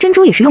巴和珍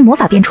珠也是用魔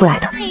法变出来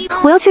的。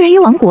我要去人鱼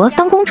王国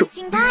当公主。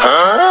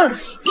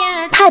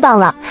太棒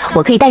了，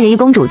我可以带人鱼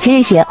公主千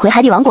仞雪回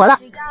海底王国了。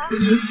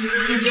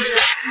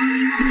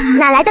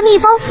哪来的蜜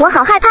蜂？我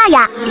好害怕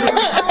呀！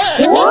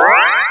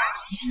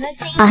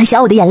啊，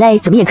小舞的眼泪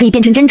怎么也可以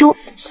变成珍珠？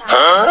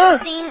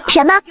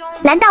什么？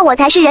难道我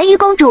才是人鱼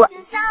公主？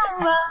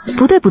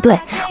不对不对，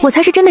我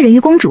才是真的人鱼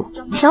公主。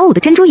小舞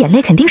的珍珠眼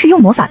泪肯定是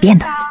用魔法变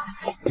的。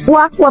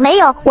我没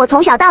有，我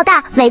从小到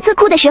大每次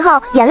哭的时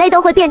候眼泪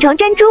都会变成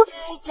珍珠。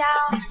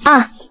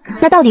啊，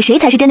那到底谁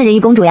才是真的人鱼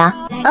公主呀？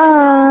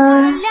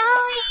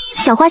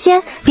小花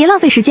仙，别浪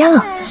费时间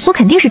了，我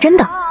肯定是真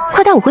的，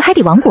快带我回海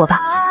底王国吧。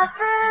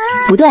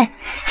不对，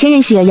千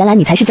仞雪，原来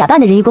你才是假扮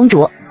的人鱼公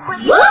主。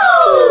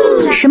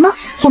什么？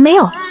我没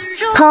有。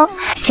哼，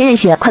千仞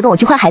雪，快跟我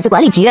去坏孩子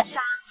管理局。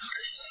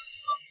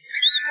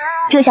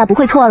这下不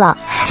会错了，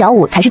小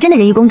舞才是真的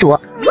人鱼公主。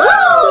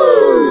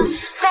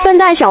笨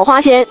蛋小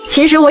花仙，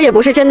其实我也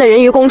不是真的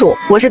人鱼公主，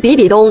我是比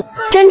比东。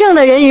真正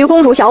的人鱼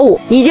公主小舞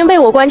已经被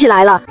我关起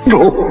来了。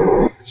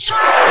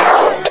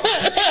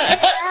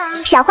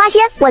小花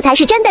仙，我才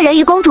是真的人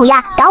鱼公主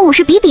呀！小舞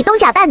是比比东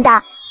假扮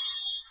的。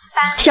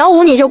小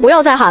舞你就不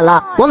要再喊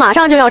了，我马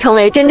上就要成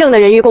为真正的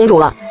人鱼公主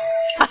了。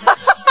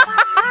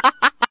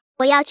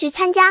我要去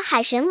参加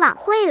海神晚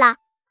会了。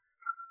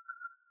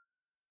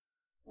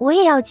我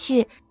也要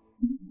去。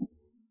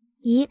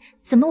咦，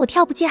怎么我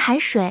跳不进海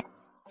水？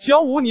小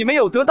五，你没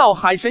有得到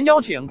海神邀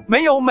请，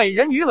没有美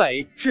人鱼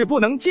尾，是不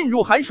能进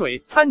入海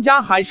水参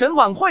加海神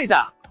晚会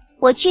的。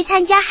我去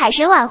参加海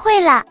神晚会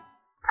了。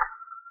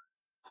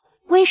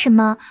为什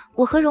么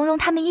我和蓉蓉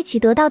他们一起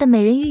得到的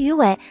美人鱼鱼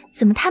尾，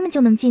怎么他们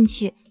就能进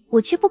去，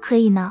我却不可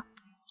以呢？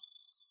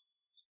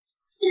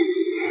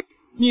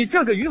你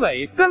这个鱼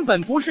尾根本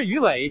不是鱼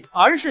尾，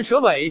而是蛇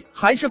尾，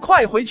还是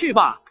快回去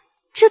吧。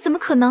这怎么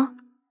可能？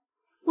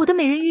我的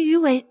美人鱼鱼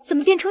尾怎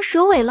么变成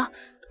蛇尾了？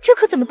这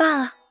可怎么办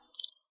啊？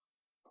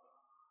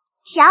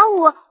小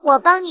五，我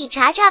帮你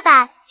查查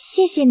吧。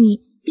谢谢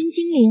你，冰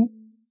精灵。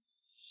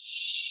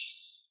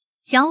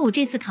小五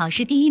这次考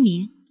试第1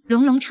名，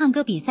蓉蓉唱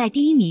歌比赛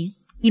第1名，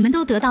你们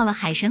都得到了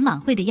海神晚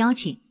会的邀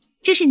请，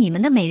这是你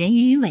们的美人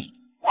鱼鱼尾。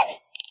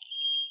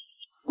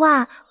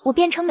哇，我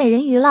变成美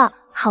人鱼了，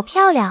好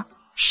漂亮。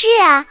是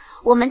啊，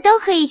我们都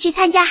可以去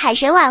参加海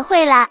神晚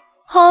会了。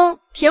哼，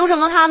凭什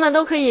么他们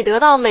都可以得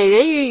到美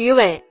人鱼鱼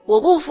尾？我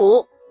不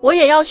服，我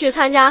也要去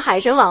参加海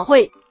神晚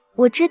会。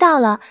我知道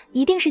了，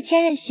一定是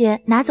千仞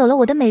雪拿走了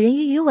我的美人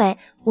鱼鱼尾，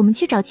我们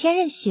去找千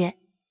仞雪。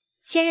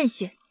千仞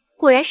雪，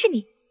果然是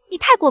你，你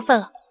太过分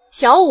了。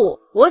小五，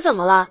我怎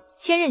么了？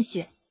千仞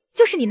雪，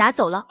就是你拿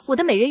走了我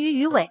的美人鱼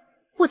鱼尾，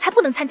我才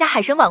不能参加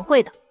海神晚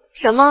会的。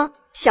什么？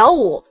小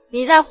五，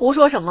你在胡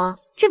说什么？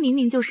这明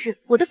明就是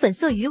我的粉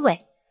色鱼尾，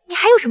你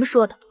还有什么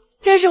说的？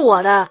这是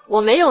我的，我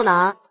没有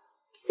拿。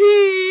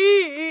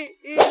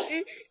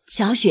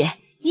小雪，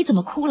你怎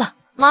么哭了？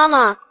妈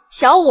妈，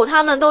小五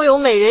他们都有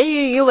美人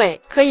鱼鱼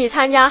尾，可以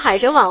参加海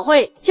神晚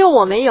会，就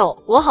我没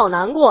有，我好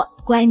难过。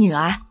乖女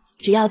儿，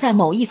只要在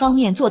某一方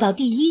面做到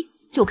第1，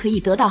就可以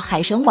得到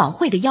海神晚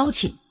会的邀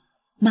请。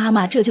妈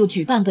妈这就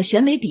举办个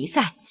选美比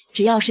赛，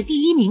只要是第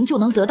1名就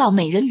能得到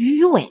美人鱼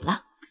鱼尾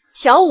了。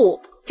小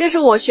五，这是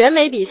我选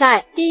美比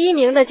赛第1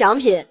名的奖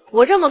品，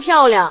我这么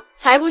漂亮，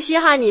才不稀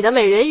罕你的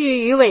美人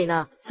鱼鱼尾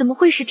呢。怎么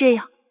会是这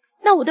样？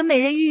那我的美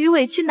人鱼鱼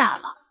尾去哪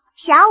了？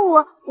小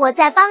五，我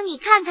再帮你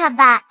看看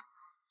吧。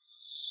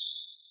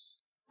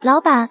老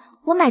板，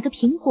我买个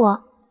苹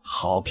果。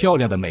好漂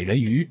亮的美人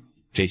鱼，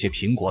这些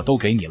苹果都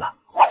给你了。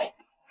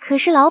可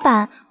是老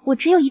板，我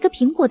只有1个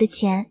苹果的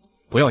钱。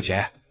不要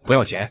钱，不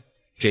要钱，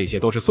这些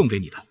都是送给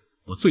你的。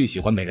我最喜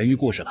欢美人鱼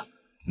故事了，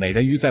美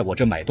人鱼在我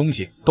这买东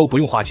西都不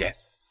用花钱。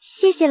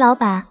谢谢老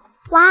板。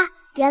哇，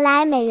原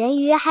来美人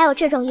鱼还有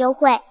这种优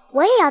惠，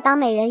我也要当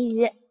美人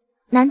鱼。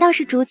难道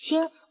是竹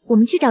青？我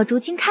们去找竹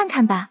青看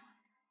看吧。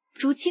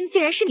竹青，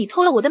竟然是你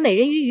偷了我的美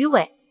人鱼鱼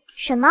尾！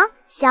什么？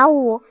小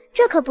五，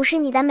这可不是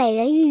你的美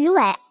人鱼鱼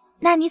尾。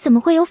那你怎么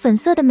会有粉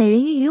色的美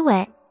人鱼鱼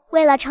尾？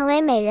为了成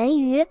为美人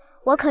鱼，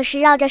我可是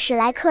绕着史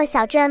莱克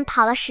小镇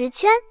跑了10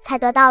圈，才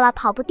得到了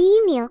跑步第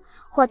1名，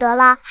获得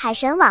了海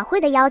神晚会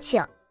的邀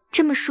请。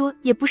这么说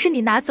也不是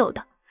你拿走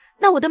的，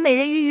那我的美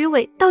人鱼鱼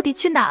尾到底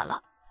去哪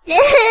了？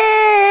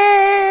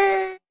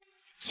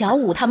小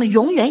五他们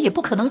永远也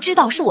不可能知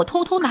道是我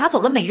偷偷拿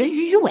走了美人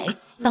鱼鱼尾，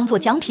当做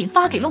奖品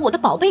发给了我的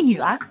宝贝女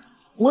儿。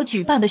我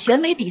举办的选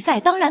美比赛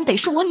当然得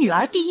是我女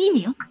儿第1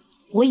名。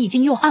我已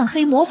经用暗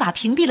黑魔法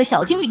屏蔽了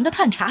小精灵的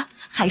探查，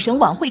海神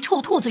晚会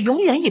臭兔子永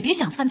远也别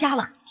想参加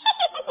了。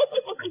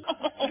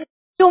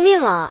救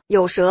命啊，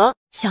有蛇！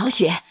小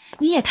雪，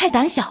你也太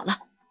胆小了，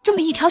这么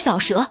一条小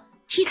蛇，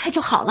踢开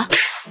就好了。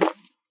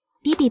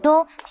比比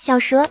东，小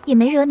蛇也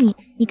没惹你，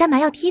你干嘛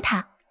要踢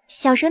它？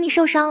小蛇你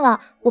受伤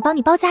了，我帮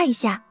你包扎一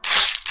下。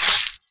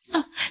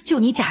就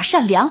你假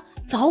善良，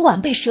早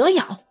晚被蛇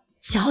咬。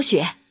小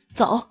雪，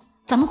走，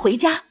咱们回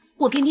家，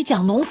我给你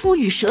讲农夫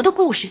与蛇的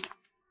故事。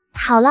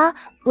好了，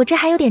我这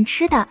还有点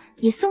吃的，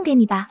也送给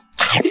你吧。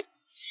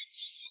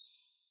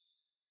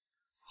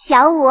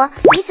小五，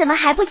你怎么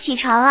还不起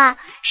床啊？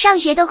上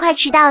学都快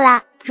迟到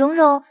了。蓉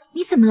蓉，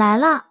你怎么来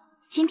了？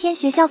今天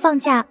学校放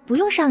假，不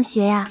用上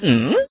学呀。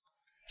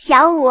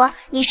小五，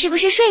你是不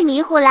是睡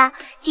迷糊了？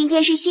今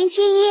天是星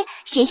期1，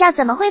学校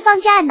怎么会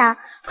放假呢？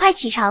快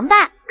起床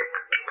吧。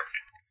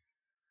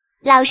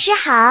老师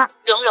好。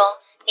蓉蓉，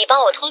你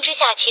帮我通知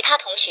下其他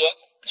同学，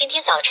今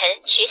天早晨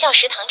学校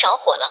食堂着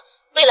火了，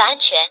为了安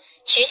全，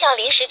学校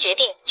临时决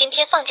定今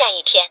天放假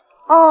1天。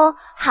哦，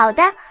好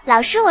的，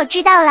老师我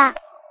知道了。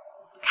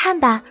看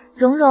吧，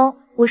蓉蓉，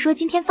我说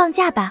今天放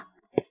假吧。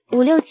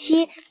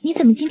567，你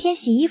怎么今天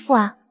洗衣服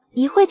啊？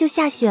一会就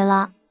下雪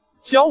了。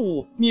小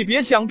五，你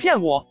别想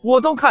骗我，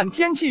我都看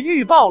天气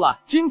预报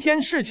了，今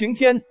天是晴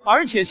天，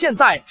而且现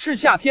在是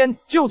夏天，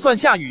就算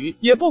下雨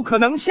也不可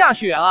能下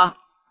雪啊。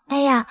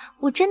哎呀，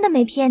我真的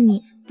没骗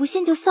你，不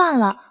信就算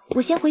了，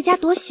我先回家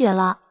躲雪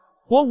了。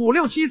我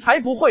567才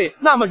不会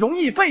那么容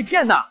易被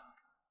骗呢。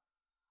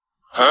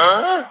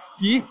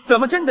咦，怎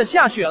么真的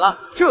下雪了？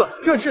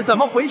这是怎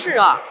么回事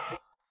啊？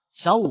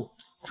小五，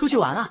出去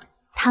玩啊？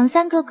唐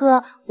三哥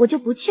哥，我就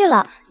不去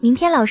了，明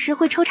天老师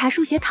会抽查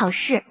数学考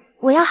试，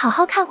我要好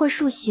好看会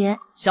数学。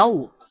小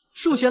五，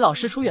数学老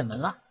师出远门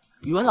了，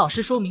语文老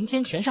师说明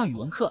天全上语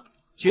文课，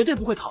绝对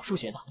不会考数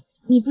学的。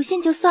你不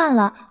信就算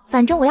了，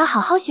反正我要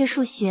好好学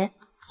数学。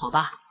好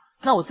吧，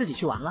那我自己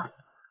去玩了。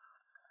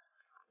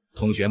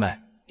同学们，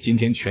今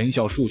天全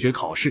校数学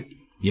考试，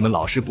你们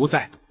老师不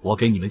在，我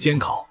给你们监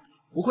考。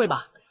不会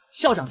吧，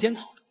校长监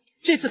考？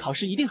这次考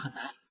试一定很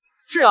难。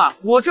是啊，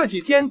我这几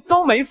天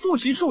都没复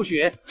习数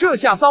学，这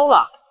下糟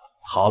了。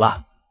好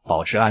了，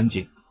保持安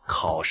静，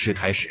考试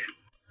开始。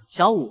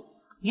小五，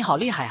你好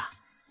厉害啊！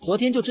昨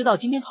天就知道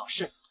今天考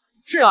试。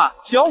是啊，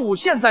小五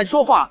现在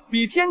说话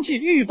比天气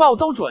预报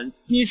都准，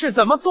你是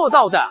怎么做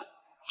到的？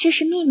这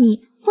是秘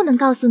密，不能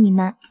告诉你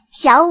们。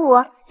小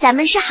五，咱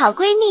们是好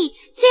闺蜜，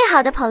最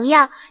好的朋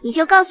友，你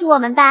就告诉我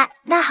们吧。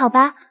那好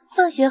吧，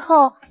放学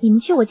后你们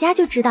去我家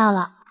就知道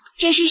了。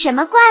这是什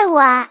么怪物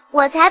啊？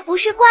我才不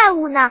是怪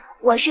物呢，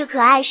我是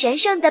可爱神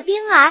圣的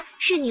冰儿，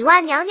是女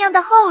娲娘娘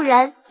的后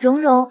人。蓉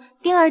蓉，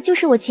冰儿就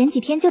是我前几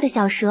天救的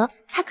小蛇，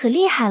它可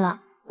厉害了。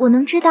我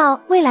能知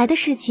道未来的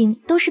事情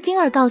都是冰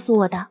儿告诉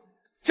我的。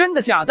真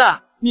的假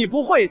的？你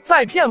不会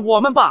再骗我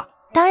们吧？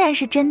当然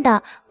是真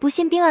的，不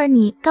信冰儿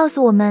你告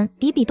诉我们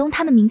比比东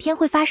他们明天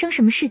会发生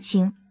什么事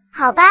情。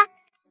好吧。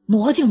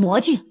魔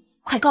镜，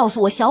快告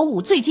诉我小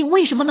五最近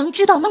为什么能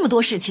知道那么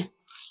多事情。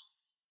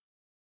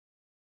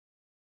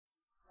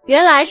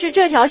原来是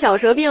这条小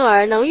蛇冰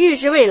儿能预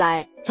知未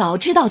来，早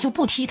知道就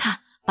不踢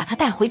它，把它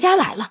带回家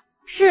来了。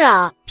是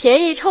啊，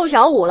便宜臭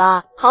小五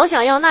了，好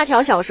想要那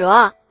条小蛇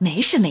啊。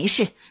没事，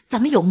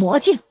咱们有魔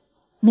镜，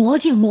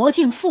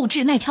复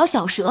制那条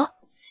小蛇。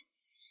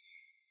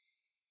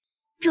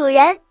主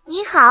人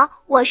你好，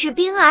我是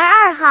冰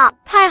儿2号。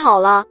太好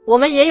了，我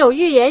们也有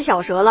预言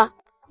小蛇了。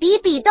比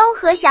比东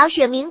和小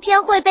雪明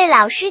天会被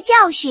老师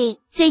教训。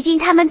最近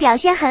他们表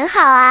现很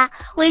好啊，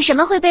为什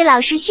么会被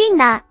老师训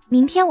呢？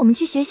明天我们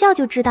去学校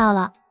就知道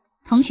了。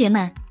同学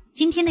们，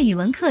今天的语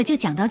文课就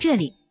讲到这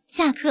里，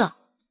下课。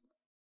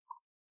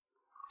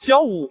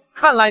小五，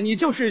看来你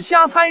就是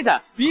瞎猜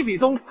的，比比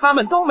东他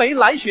们都没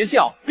来学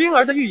校，冰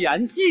儿的预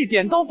言一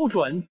点都不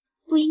准。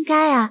不应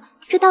该啊，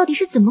这到底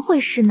是怎么回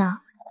事呢？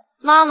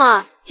妈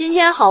妈，今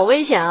天好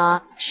危险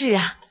啊！是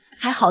啊，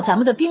还好咱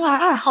们的冰儿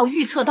2号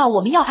预测到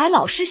我们要挨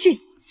老师训，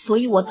所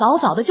以我早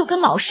早的就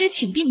跟老师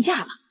请病假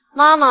了。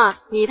妈妈，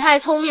你太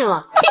聪明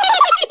了。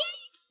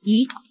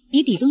咦，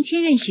比比东、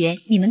千仞雪，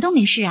你们都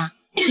没事啊？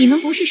你们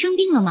不是生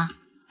病了吗？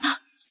啊，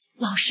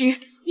老师，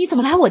你怎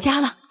么来我家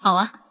了？好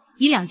啊，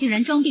你俩竟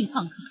然装病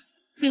旷课，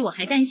亏我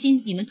还担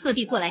心你们特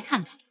地过来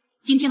看看。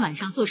今天晚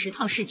上做10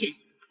套试卷，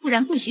不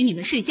然不许你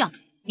们睡觉，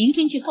明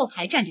天去后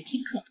排站着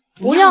听课。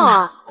不要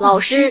啊，老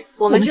师，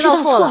我们知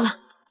道错了。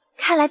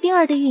看来冰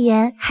儿的预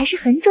言还是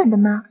很准的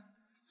嘛。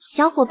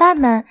小伙伴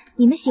们，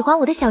你们喜欢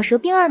我的小蛇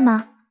冰儿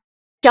吗？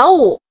小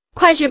五，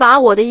快去把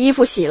我的衣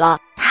服洗了。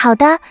好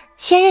的，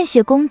千仞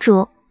雪公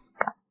主。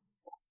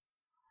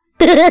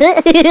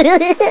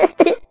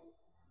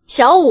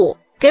小五，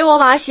给我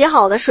把洗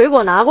好的水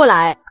果拿过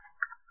来。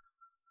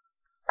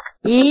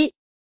咦，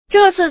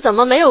这次怎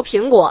么没有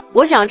苹果？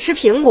我想吃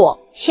苹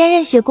果。千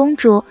仞雪公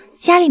主，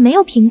家里没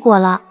有苹果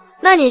了。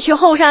那你去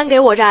后山给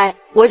我摘，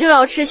我就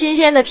要吃新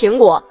鲜的苹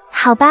果。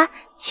好吧，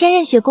千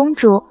仞雪公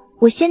主，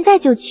我现在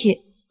就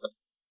去。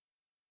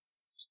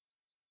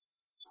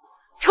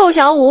臭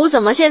小五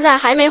怎么现在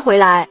还没回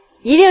来？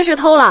一定是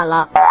偷懒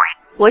了。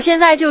我现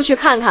在就去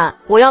看看，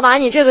我要把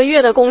你这个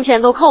月的工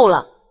钱都扣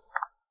了。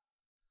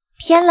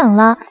天冷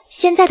了，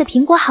现在的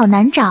苹果好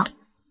难找。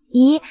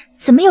咦，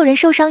怎么有人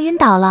受伤晕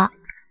倒了？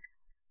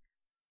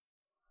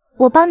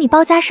我帮你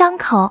包扎伤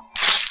口。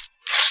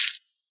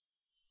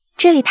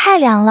这里太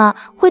凉了，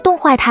会冻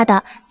坏它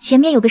的。前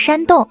面有个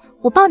山洞，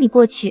我抱你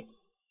过去。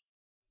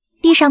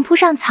地上铺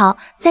上草，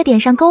再点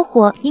上篝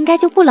火，应该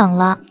就不冷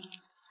了。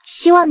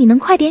希望你能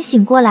快点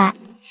醒过来。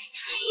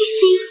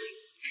星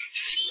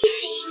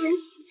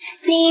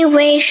星，你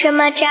为什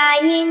么眨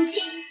眼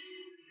睛？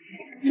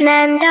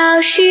难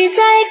道是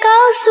在告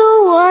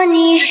诉我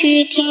你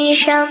是天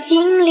上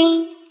精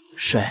灵？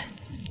水，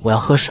我要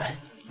喝水。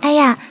哎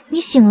呀，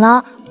你醒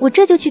了，我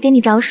这就去给你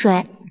找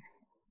水。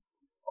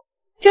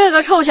这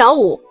个臭小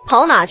五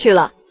跑哪去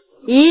了？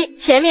咦，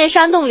前面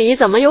山洞里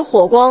怎么有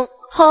火光？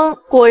哼，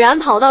果然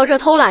跑到这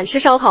偷懒吃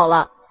烧烤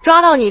了。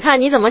抓到你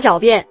看你怎么狡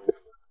辩。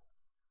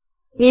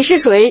你是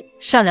谁？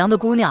善良的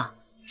姑娘，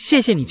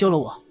谢谢你救了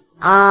我。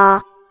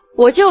啊，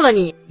我救了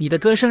你。你的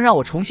歌声让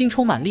我重新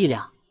充满力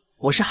量。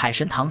我是海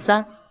神唐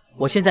三，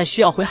我现在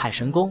需要回海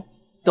神宫，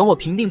等我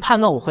平定叛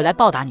乱，我会来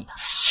报答你的。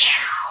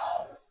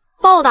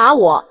报答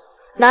我？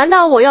难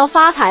道我要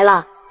发财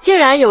了？竟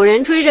然有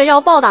人追着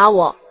要报答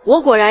我，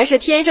我果然是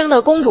天生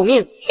的公主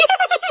命。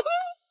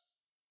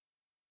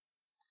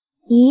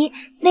咦，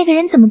那个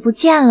人怎么不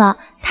见了？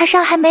他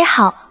伤还没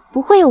好，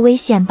不会有危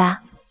险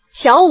吧？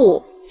小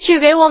五，去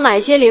给我买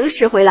些零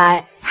食回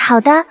来。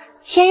好的，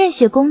千仞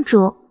雪公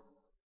主。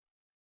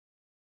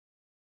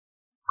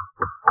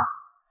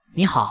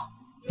你好，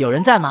有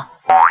人在吗？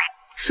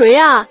谁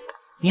呀？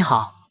你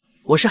好，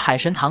我是海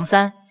神唐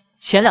三，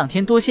前2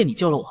天多谢你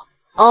救了我。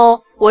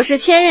哦，我是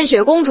千仞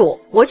雪公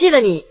主，我记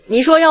得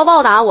你说要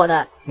报答我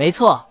的。没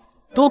错，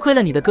多亏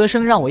了你的歌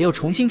声，让我又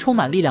重新充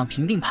满力量，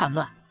平定叛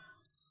乱。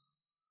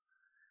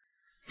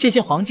这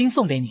些黄金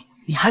送给你，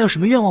你还有什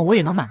么愿望我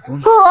也能满足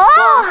你。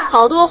哇，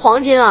好多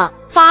黄金啊，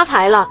发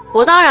财了！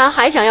我当然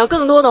还想要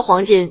更多的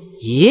黄金。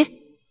咦，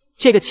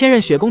这个千仞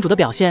雪公主的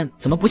表现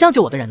怎么不像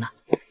救我的人呢？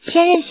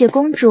千仞雪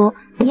公主，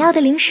你要的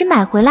零食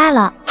买回来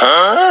了。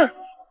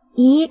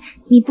咦，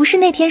你不是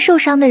那天受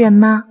伤的人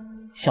吗？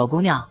小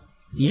姑娘，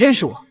你认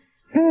识我？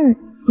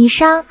你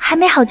伤还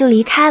没好就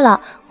离开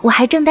了，我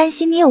还正担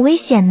心你有危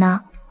险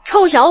呢。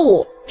臭小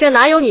五，这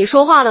哪有你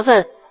说话的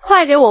份？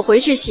快给我回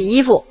去洗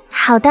衣服。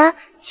好的，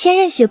千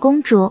仞雪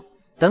公主。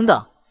等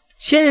等，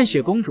千仞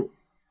雪公主，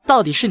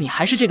到底是你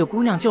还是这个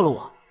姑娘救了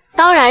我？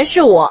当然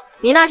是我，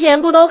你那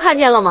天不都看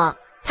见了吗？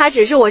她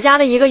只是我家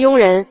的一个佣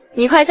人，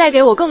你快再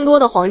给我更多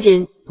的黄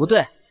金。不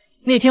对，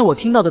那天我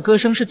听到的歌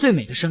声是最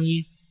美的声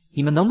音，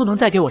你们能不能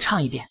再给我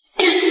唱一遍？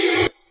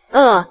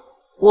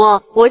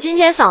我今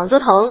天嗓子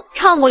疼，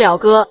唱不了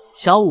歌。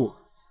小五，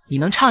你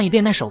能唱一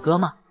遍那首歌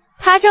吗？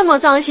他这么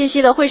脏兮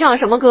兮的会唱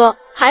什么歌？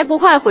还不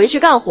快回去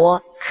干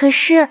活？可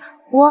是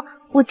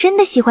我真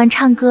的喜欢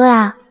唱歌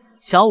啊。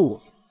小五，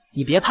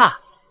你别怕，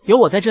有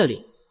我在这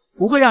里，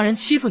不会让人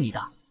欺负你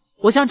的。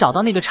我想找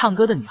到那个唱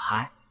歌的女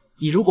孩，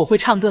你如果会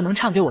唱歌，能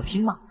唱给我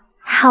听吗？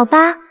好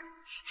吧。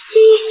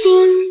星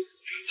星，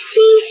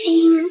星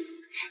星，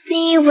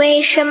你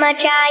为什么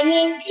眨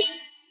眼睛？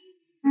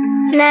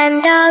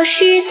难道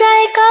是在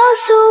告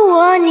诉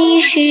我你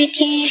是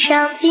天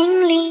上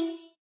精灵？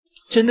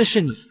真的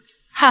是你，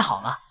太好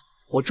了，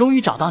我终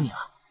于找到你了。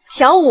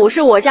小五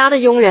是我家的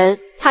佣人，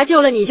他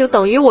救了你就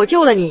等于我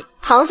救了你。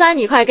唐三，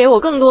你快给我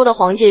更多的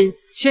黄金。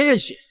千仞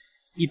雪，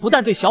你不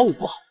但对小五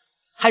不好，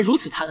还如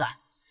此贪婪。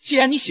既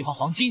然你喜欢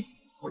黄金，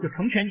我就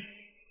成全你，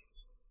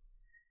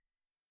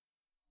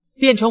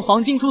变成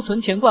黄金猪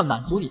存钱罐，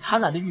满足你贪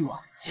婪的欲望。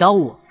小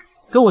五，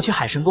跟我去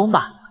海神宫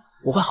吧，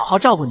我会好好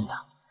照顾你的。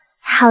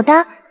好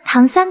的，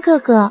唐三哥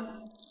哥。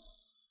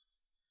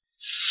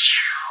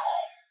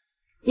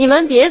你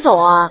们别走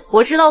啊，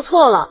我知道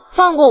错了，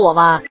放过我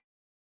吧。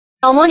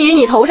小魔女，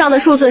你头上的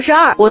数字是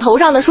2，我头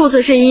上的数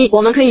字是1，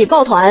我们可以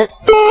抱团。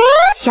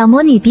小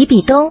魔女比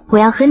比东，我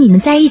要和你们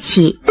在一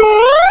起。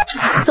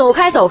走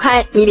开走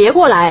开，你别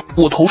过来。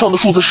我头上的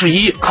数字是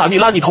1，卡蜜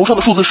拉你头上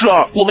的数字是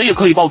2，我们也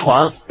可以抱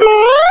团。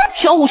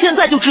小五，现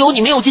在就只有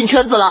你没有进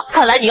圈子了，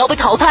看来你要被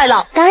淘汰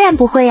了。当然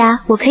不会呀，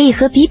我可以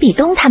和比比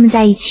东他们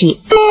在一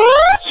起。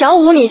小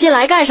五，你进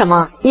来干什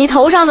么？你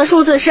头上的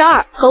数字是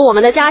2，和我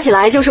们的加起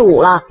来就是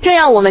5了，这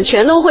样我们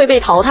全都会被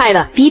淘汰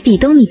的。比比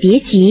东，你别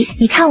急，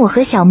你看我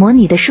和小魔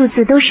女的数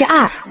字都是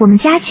2，我们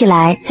加起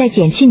来再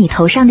减去你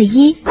头上的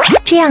1，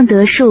这样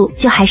得数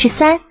就还是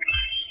3。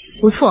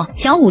不错，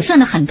小五算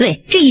得很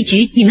对，这一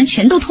局你们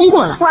全都通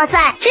过了。哇塞，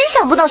真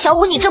想不到小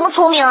五你这么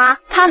聪明啊！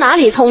他哪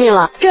里聪明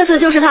了？这次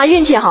就是他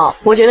运气好，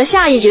我觉得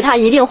下一局他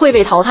一定会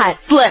被淘汰。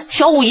对，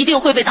小五一定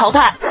会被淘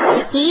汰。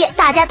咦，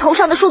大家头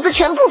上的数字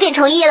全部变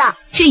成1了。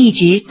这一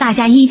局大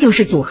家依旧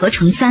是组合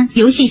成3，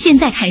游戏现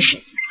在开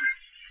始。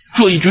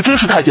这一局真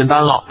是太简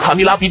单了，卡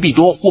蜜拉、比比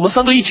东，我们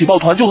3个一起抱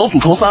团就能组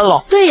成3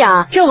了。对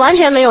呀，这完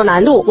全没有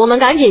难度，我们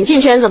赶紧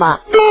进圈子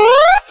吧。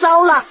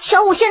糟了，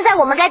小五，现在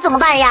我们该怎么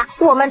办呀？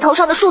我们头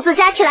上的数字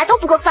加起来都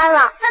不够3了，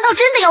难道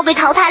真的要被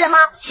淘汰了吗？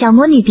小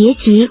魔女别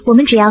急，我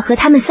们只要和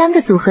他们3个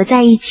组合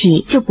在一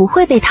起，就不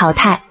会被淘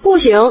汰。不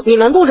行，你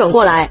们不准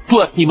过来。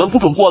对，你们不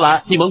准过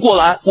来，你们过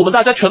来，我们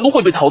大家全都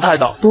会被淘汰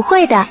的。不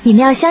会的，你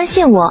们要相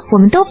信我，我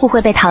们都不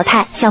会被淘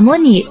汰。小魔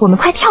女，我们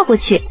快跳过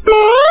去。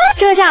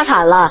这下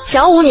惨了，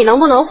小五，你能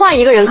不能换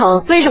一个人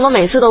坑？为什么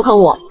每次都坑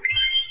我？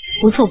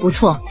不错不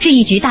错，这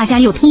一局大家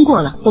又通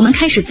过了，我们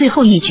开始最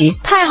后一局。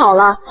太好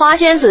了，花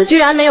仙子居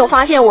然没有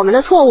发现我们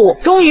的错误，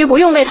终于不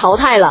用被淘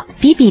汰了。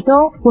比比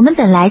东，我们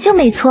本来就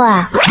没错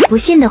啊！不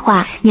信的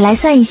话，你来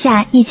算一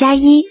下，1加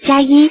1加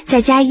1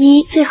再加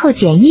1，最后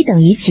减1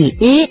等于几？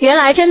咦，原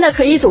来真的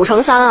可以组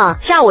成3啊！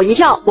吓我一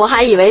跳，我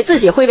还以为自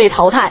己会被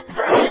淘汰。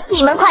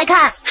你们快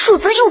看，数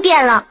字又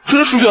变了，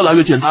真是越来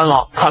越简单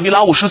了。卡蜜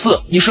拉，我是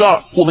4，你是2，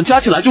我们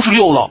加起来就是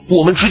6了，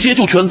我们直接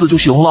就圈子就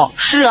行了。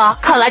是啊，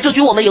看来这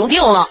局我们赢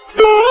定了。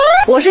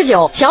我是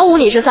9，小五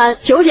你是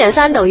3，9减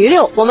3等于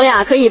6，我们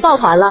俩可以抱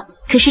团了。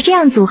可是这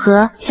样组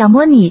合，小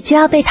魔女就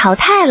要被淘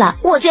汰了。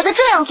我觉得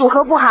这样组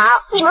合不好，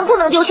你们不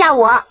能丢下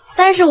我。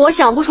但是我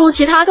想不出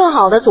其他更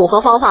好的组合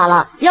方法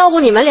了，要不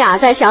你们俩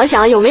再想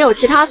想有没有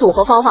其他组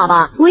合方法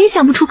吧。我也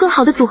想不出更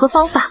好的组合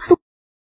方法。